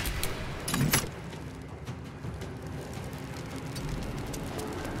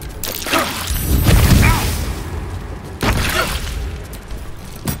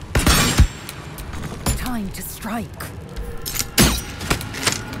 Time to strike.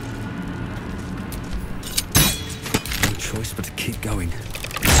 No choice but to keep going.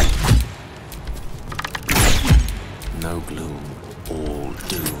 No gloom, all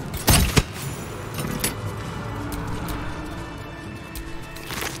doom.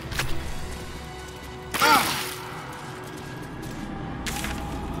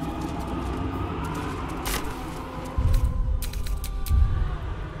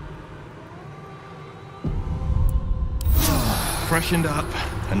 freshened up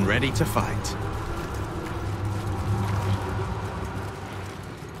and ready to fight.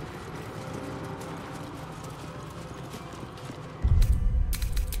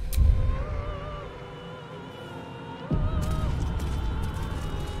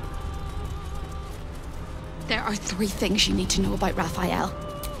 There are 3 things you need to know about Raphael.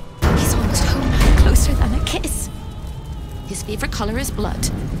 He's on toe closer than a kiss. His favorite color is blood.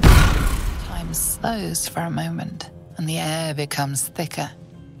 Time slows for a moment, and the air becomes thicker.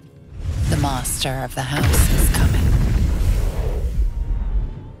 The master of the house is coming.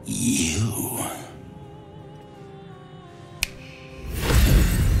 You.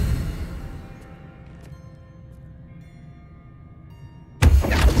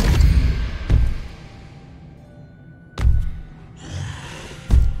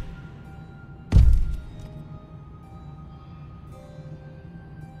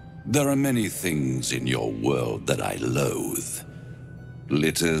 There are many things in your world that I loathe.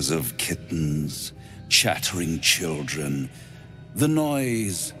 Litters of kittens, chattering children, the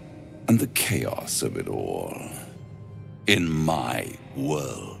noise and the chaos of it all. In my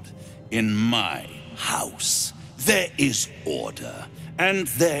world, in my house, there is order and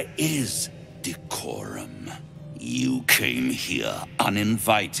there is decorum. You came here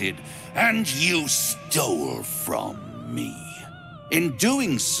uninvited and you stole from me. In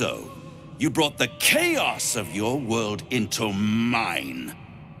doing so, you brought the chaos of your world into mine.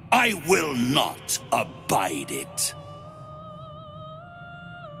 I will not abide it.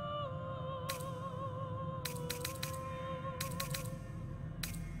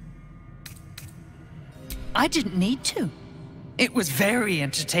 I didn't need to. It was very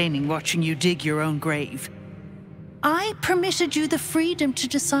entertaining watching you dig your own grave. I permitted you the freedom to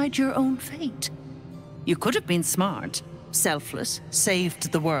decide your own fate. You could have been smart, selfless,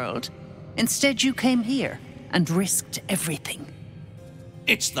 saved the world. Instead, you came here and risked everything.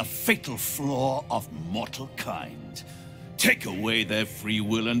 It's the fatal flaw of mortal kind. Take away their free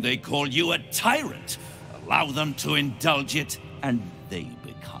will and they call you a tyrant. Allow them to indulge it and they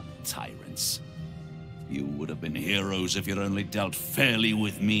become tyrants. You would have been heroes if you'd only dealt fairly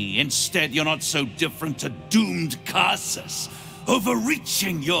with me. Instead, you're not so different to doomed Carsus,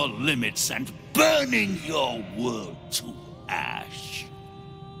 overreaching your limits and burning your world to ash.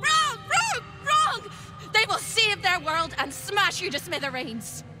 Wrong! Wrong! Wrong! They will save their world and smash you to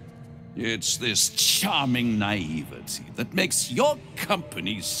smithereens. It's this charming naivety that makes your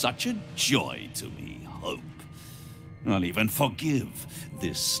company such a joy to me, Hope. I'll even forgive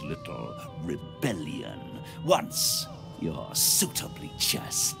this little rebellion once you're suitably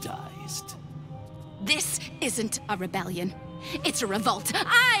chastised. This isn't a rebellion. It's a revolt.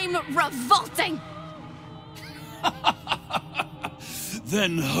 I'm revolting!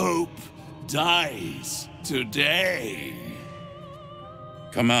 Then Hope dies today.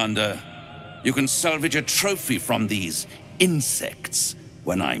 Commander, you can salvage a trophy from these insects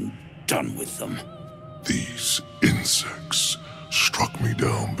when I'm done with them. These insects struck me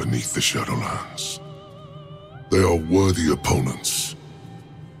down beneath the Shadowlands. They are worthy opponents.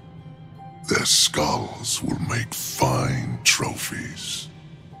 Their skulls will make fine trophies.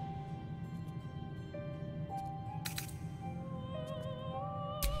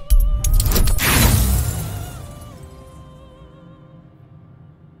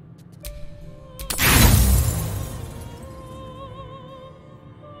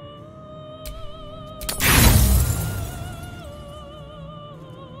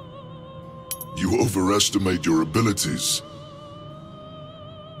 You overestimate your abilities.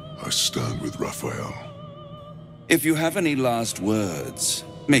 I stand with Raphael. If you have any last words,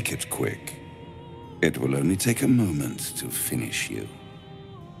 make it quick. It will only take a moment to finish you.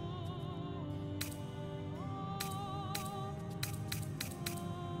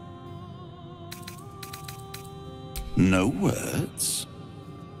 No words?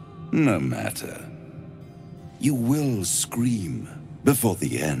 No matter. You will scream before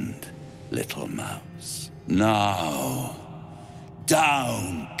the end, little mouse. Now,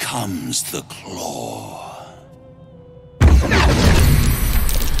 down comes the claw.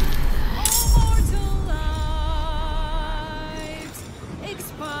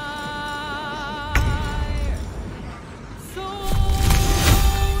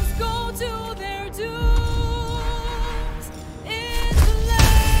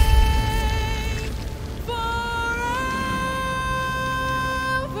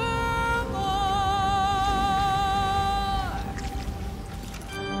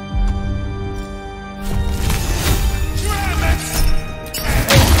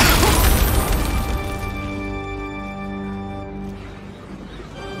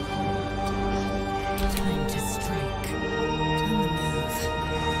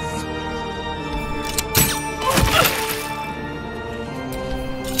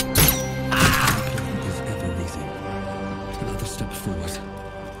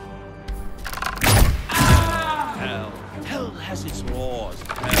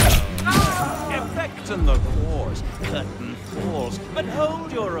 But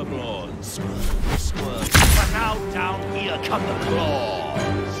hold your applause, squirm. For now down here come the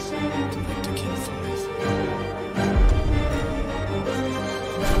claws. Like to kill flies.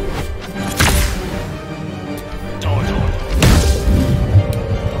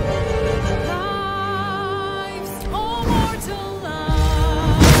 Life's immortal lives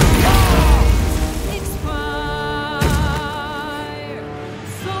expire.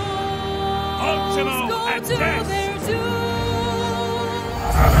 Souls Ultimo go and to death. their doom.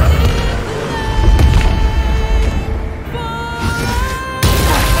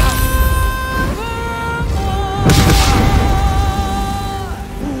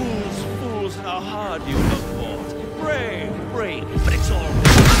 Fools, how hard you have fought. Brave, but it's all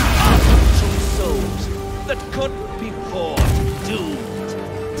true souls that couldn't be bought, doomed,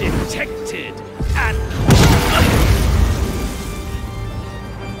 detected, and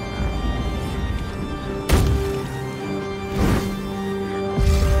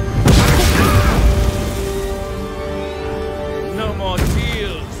no more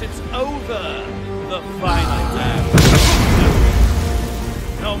tears, it's over. The final dance.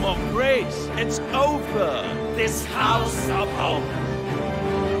 No more grace, it's over. This house of hope.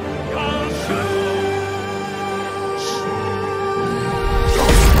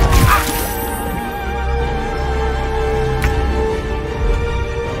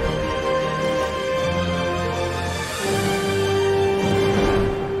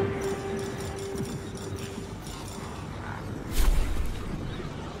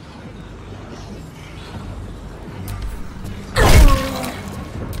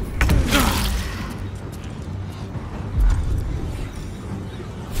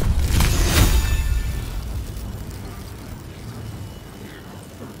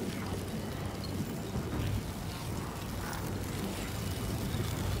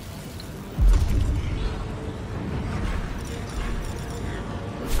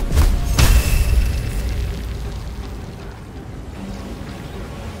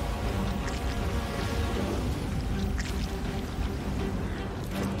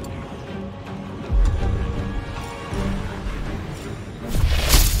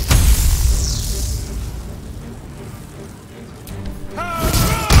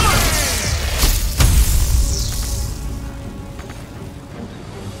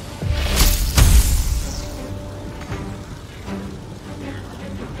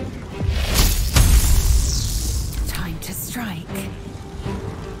 Time to strike.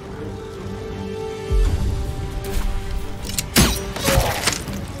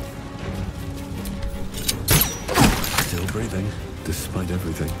 Still breathing, despite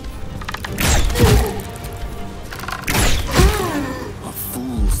everything. What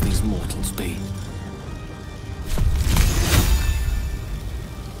fools these mortals be.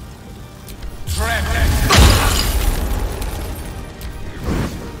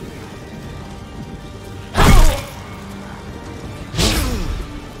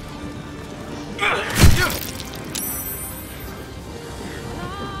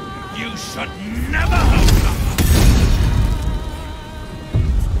 You should never have come.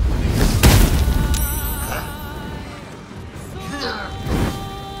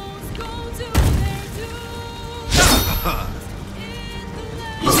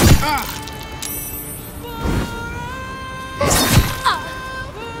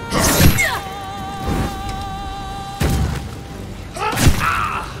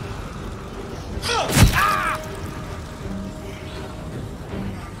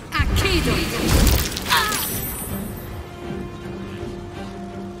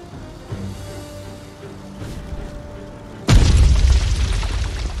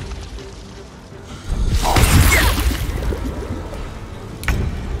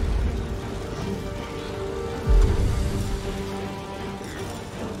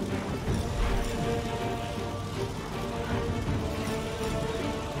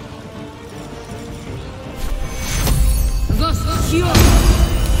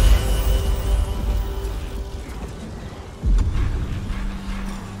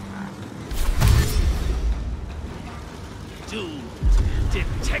 Doomed,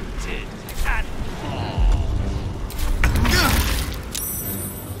 detected, and all.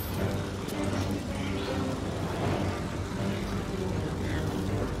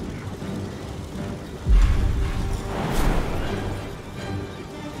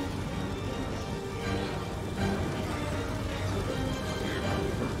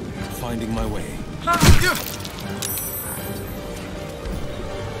 Finding my way.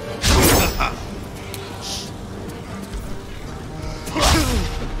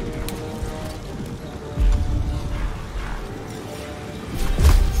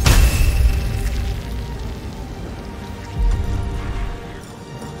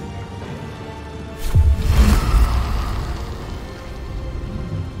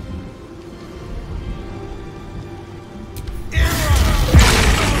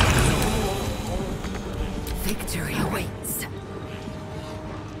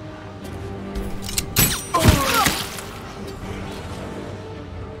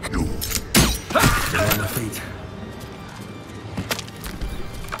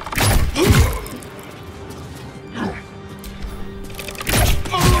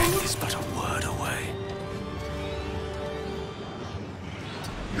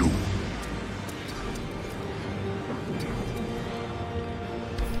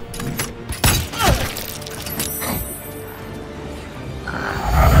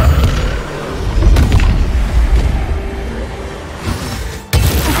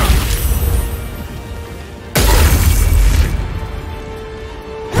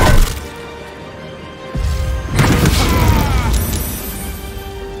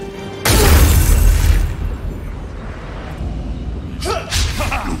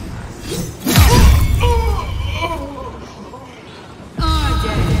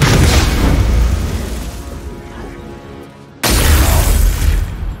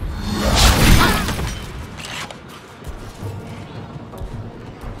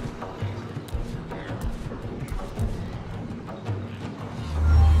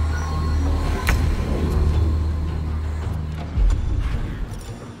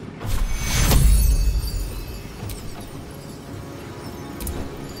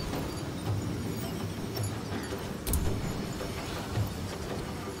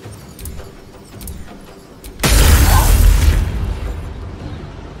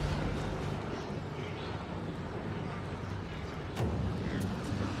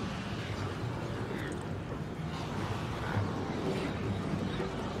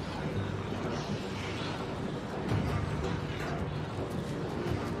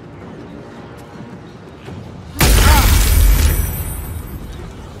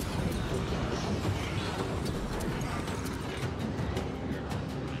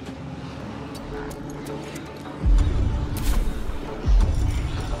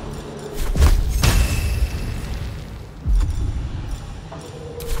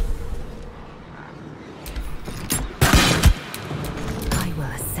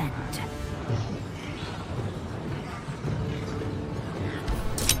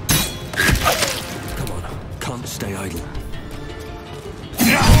 stay idle.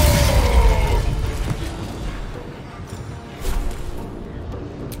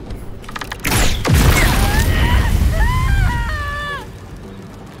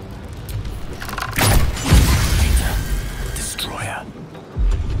 Destroyer.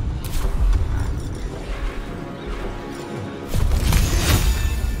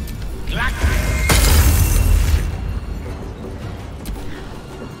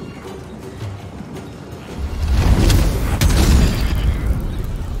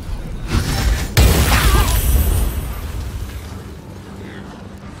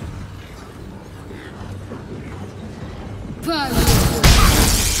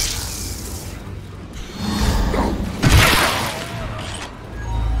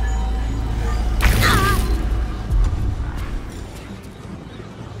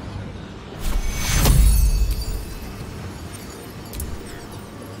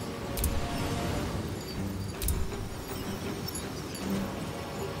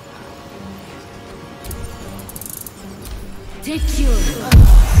 Take you.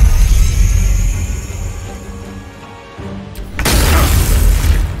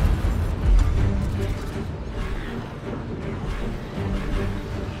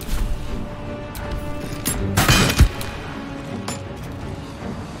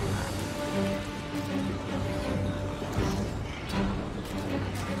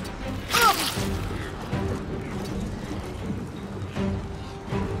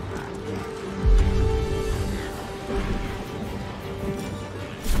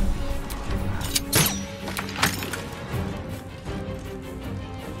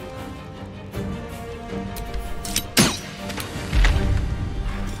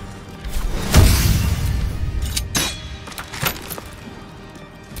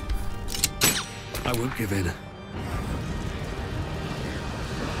 I won't give in.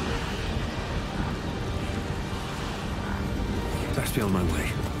 That's beyond my way.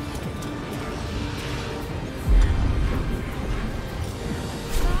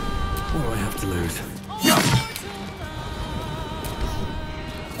 What do I have to lose?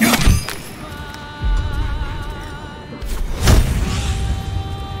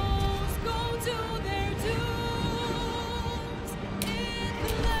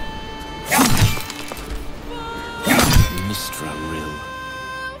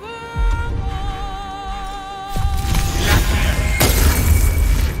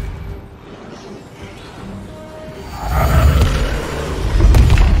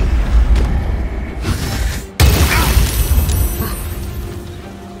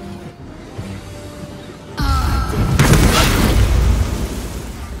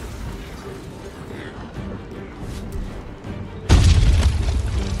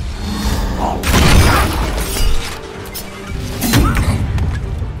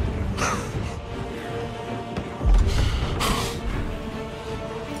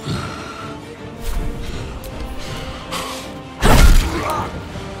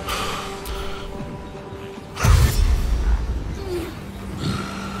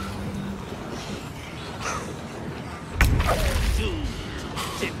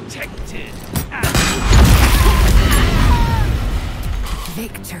 Detected.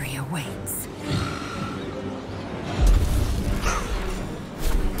 Victory awaits.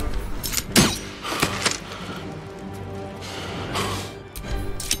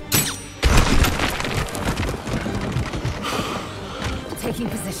 Taking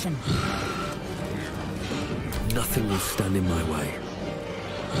position. Nothing will stand in my way.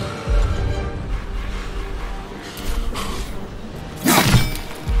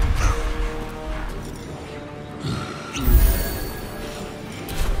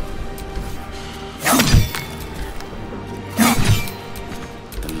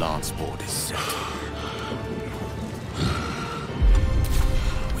 The lance board is set.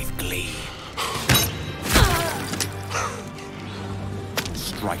 With glee.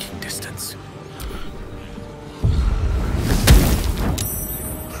 Striking distance.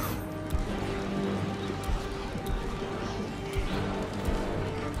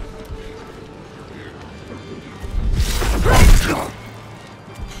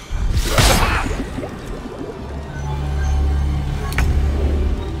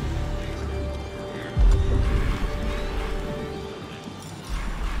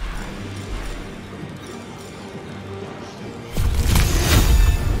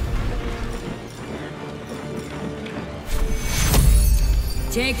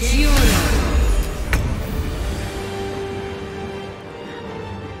 Take you.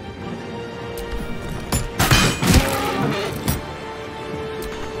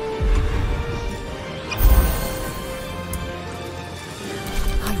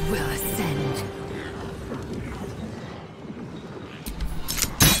 I will ascend.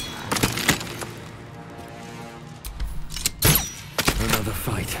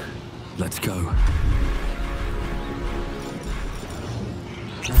 go.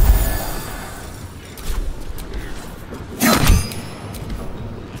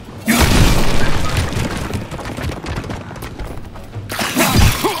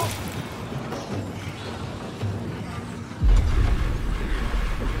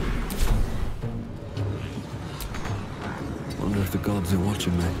 Wonder if the gods are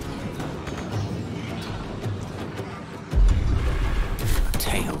watching me. A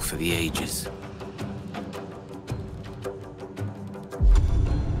tale for the ages.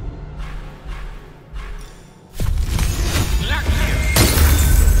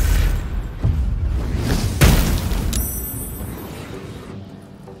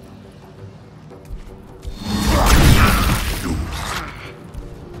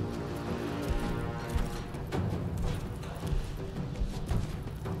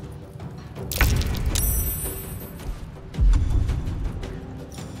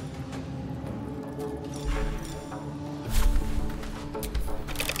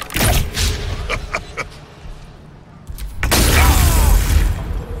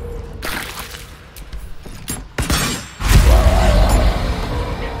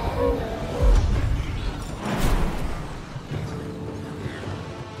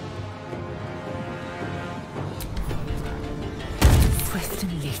 Swift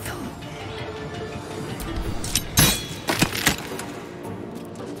and lethal.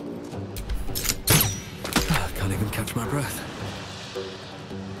 Can't even catch my breath.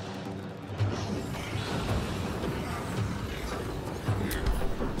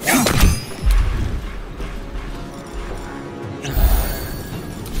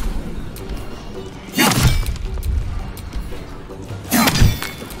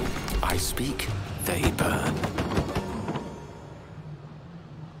 I speak, they burn.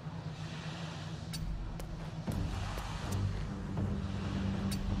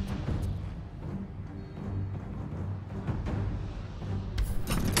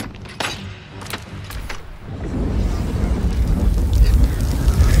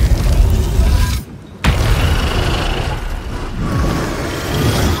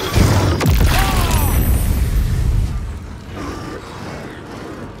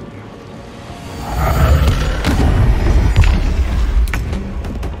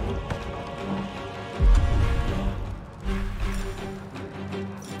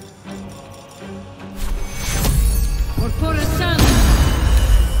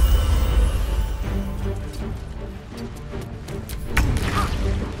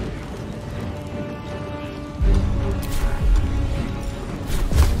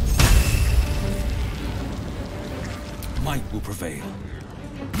 Might will prevail.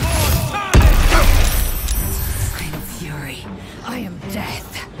 I'm fury. I am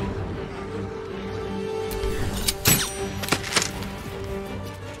death.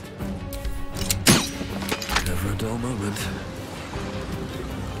 Never a dull moment.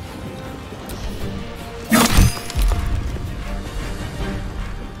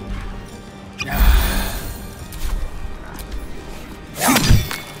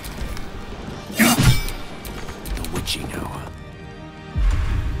 The witching hour.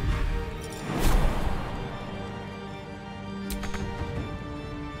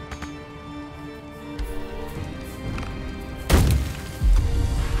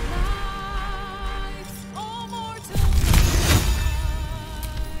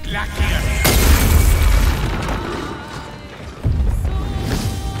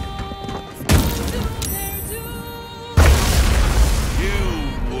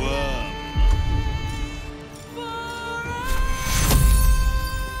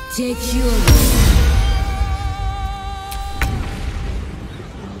 Take your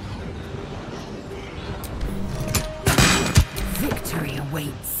victory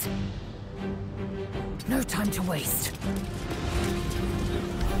awaits. No time to waste.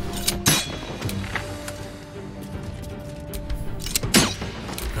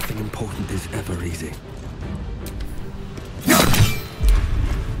 Nothing important is ever easy.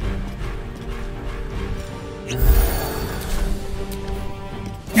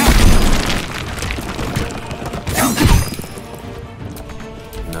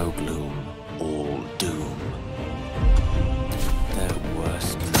 No gloom, all doom. Their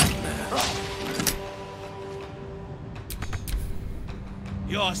worst nightmare.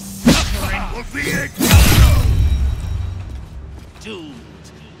 Your suffering will be ignoble!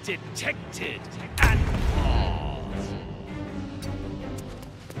 Doomed, detected, and paused.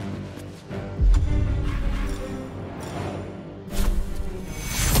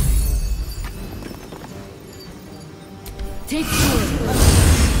 Take your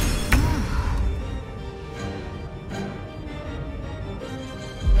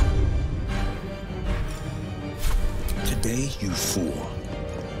fool.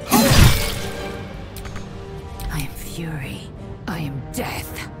 I am fury. I am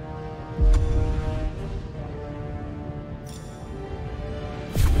death.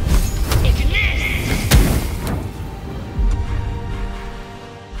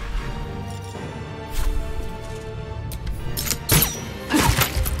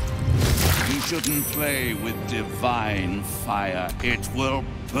 You shouldn't play with divine fire. It will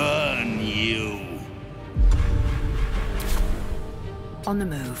burn you. On the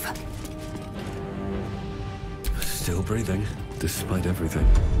move. Still breathing, despite everything.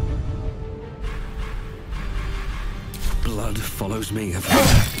 Blood follows me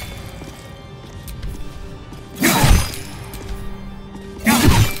everywhere.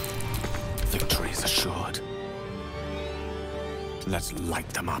 Victory is assured. Let's light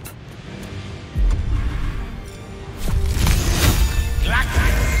them up.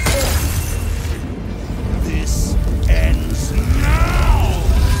 This ends now!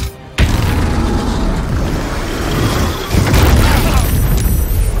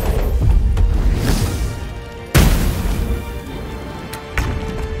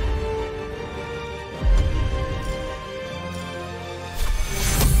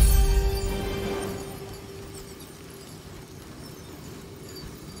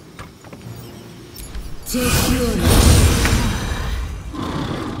 Take your...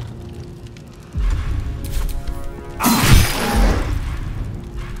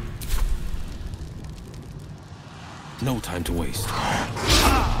 No time to waste.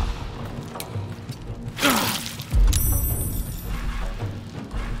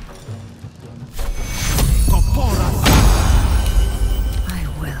 I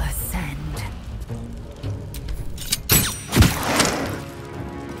will ascend.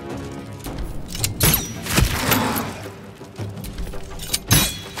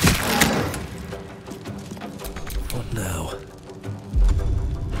 What now?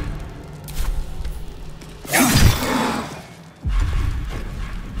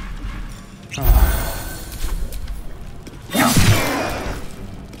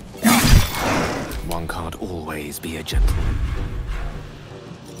 One can't always be a gentleman.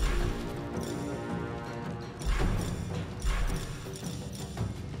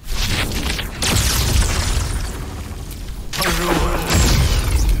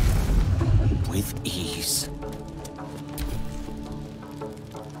 With ease.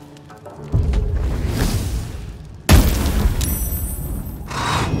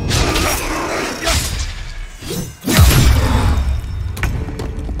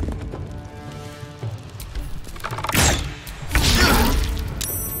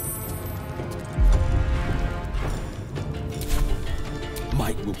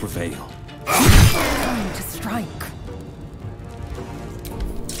 Might will prevail. Time to strike.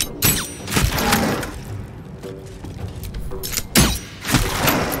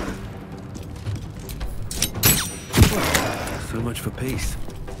 So much for peace.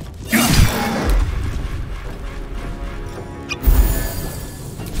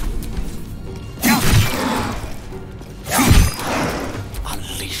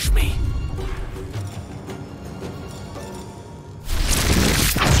 Unleash me.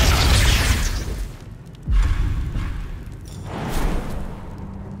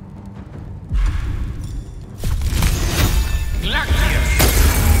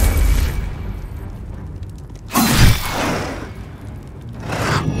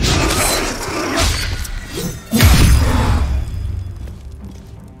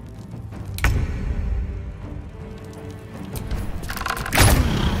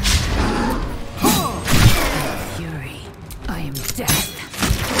 Fury. I am death.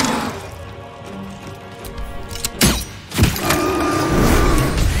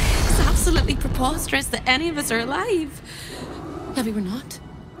 It's absolutely preposterous that any of us are alive. Maybe we're not.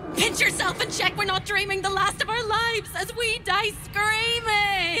 Pinch yourself and check we're not dreaming the last of our lives as we die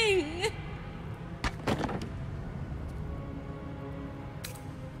screaming.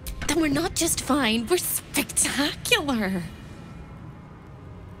 Then we're not just fine, we're spectacular.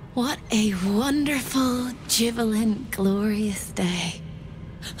 What a wonderful, jubilant, glorious day.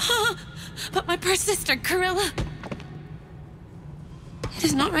 But my poor sister, Corilla. It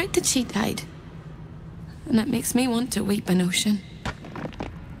is not right that she died. And that makes me want to weep an ocean.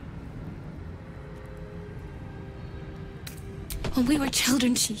 When we were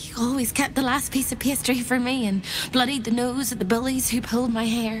children, she always kept the last piece of pastry for me and bloodied the nose of the bullies who pulled my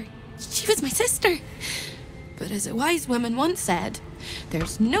hair. She was my sister. But as a wise woman once said,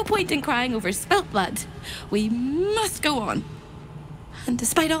 there's no point in crying over spilt blood. We must go on. And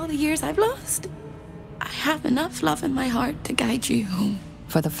despite all the years I've lost, I have enough love in my heart to guide you home.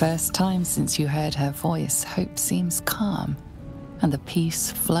 For the first time since you heard her voice, Hope seems calm. and the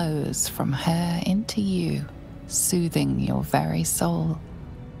peace flows from her into you, soothing your very soul.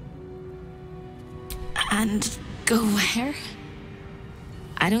 And go where?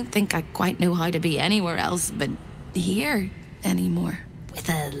 I don't think I quite know how to be anywhere else but here anymore. With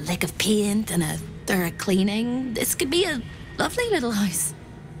a lick of paint and a thorough cleaning, this could be a lovely little house.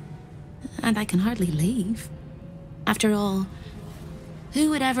 And I can hardly leave. After all, who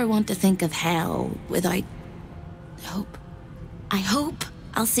would ever want to think of hell without hope? I hope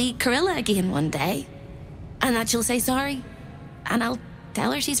I'll see Corilla again one day, and that she'll say sorry, and I'll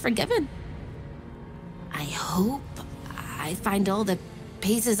tell her she's forgiven. I hope I find all the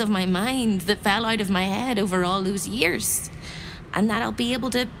pieces of my mind that fell out of my head over all those years, and that I'll be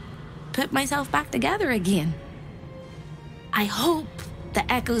able to put myself back together again. I hope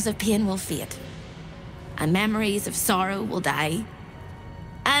the echoes of pain will fade, and memories of sorrow will die,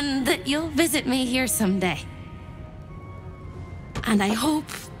 and that you'll visit me here someday. And I hope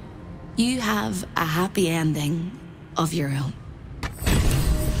you have a happy ending of your own.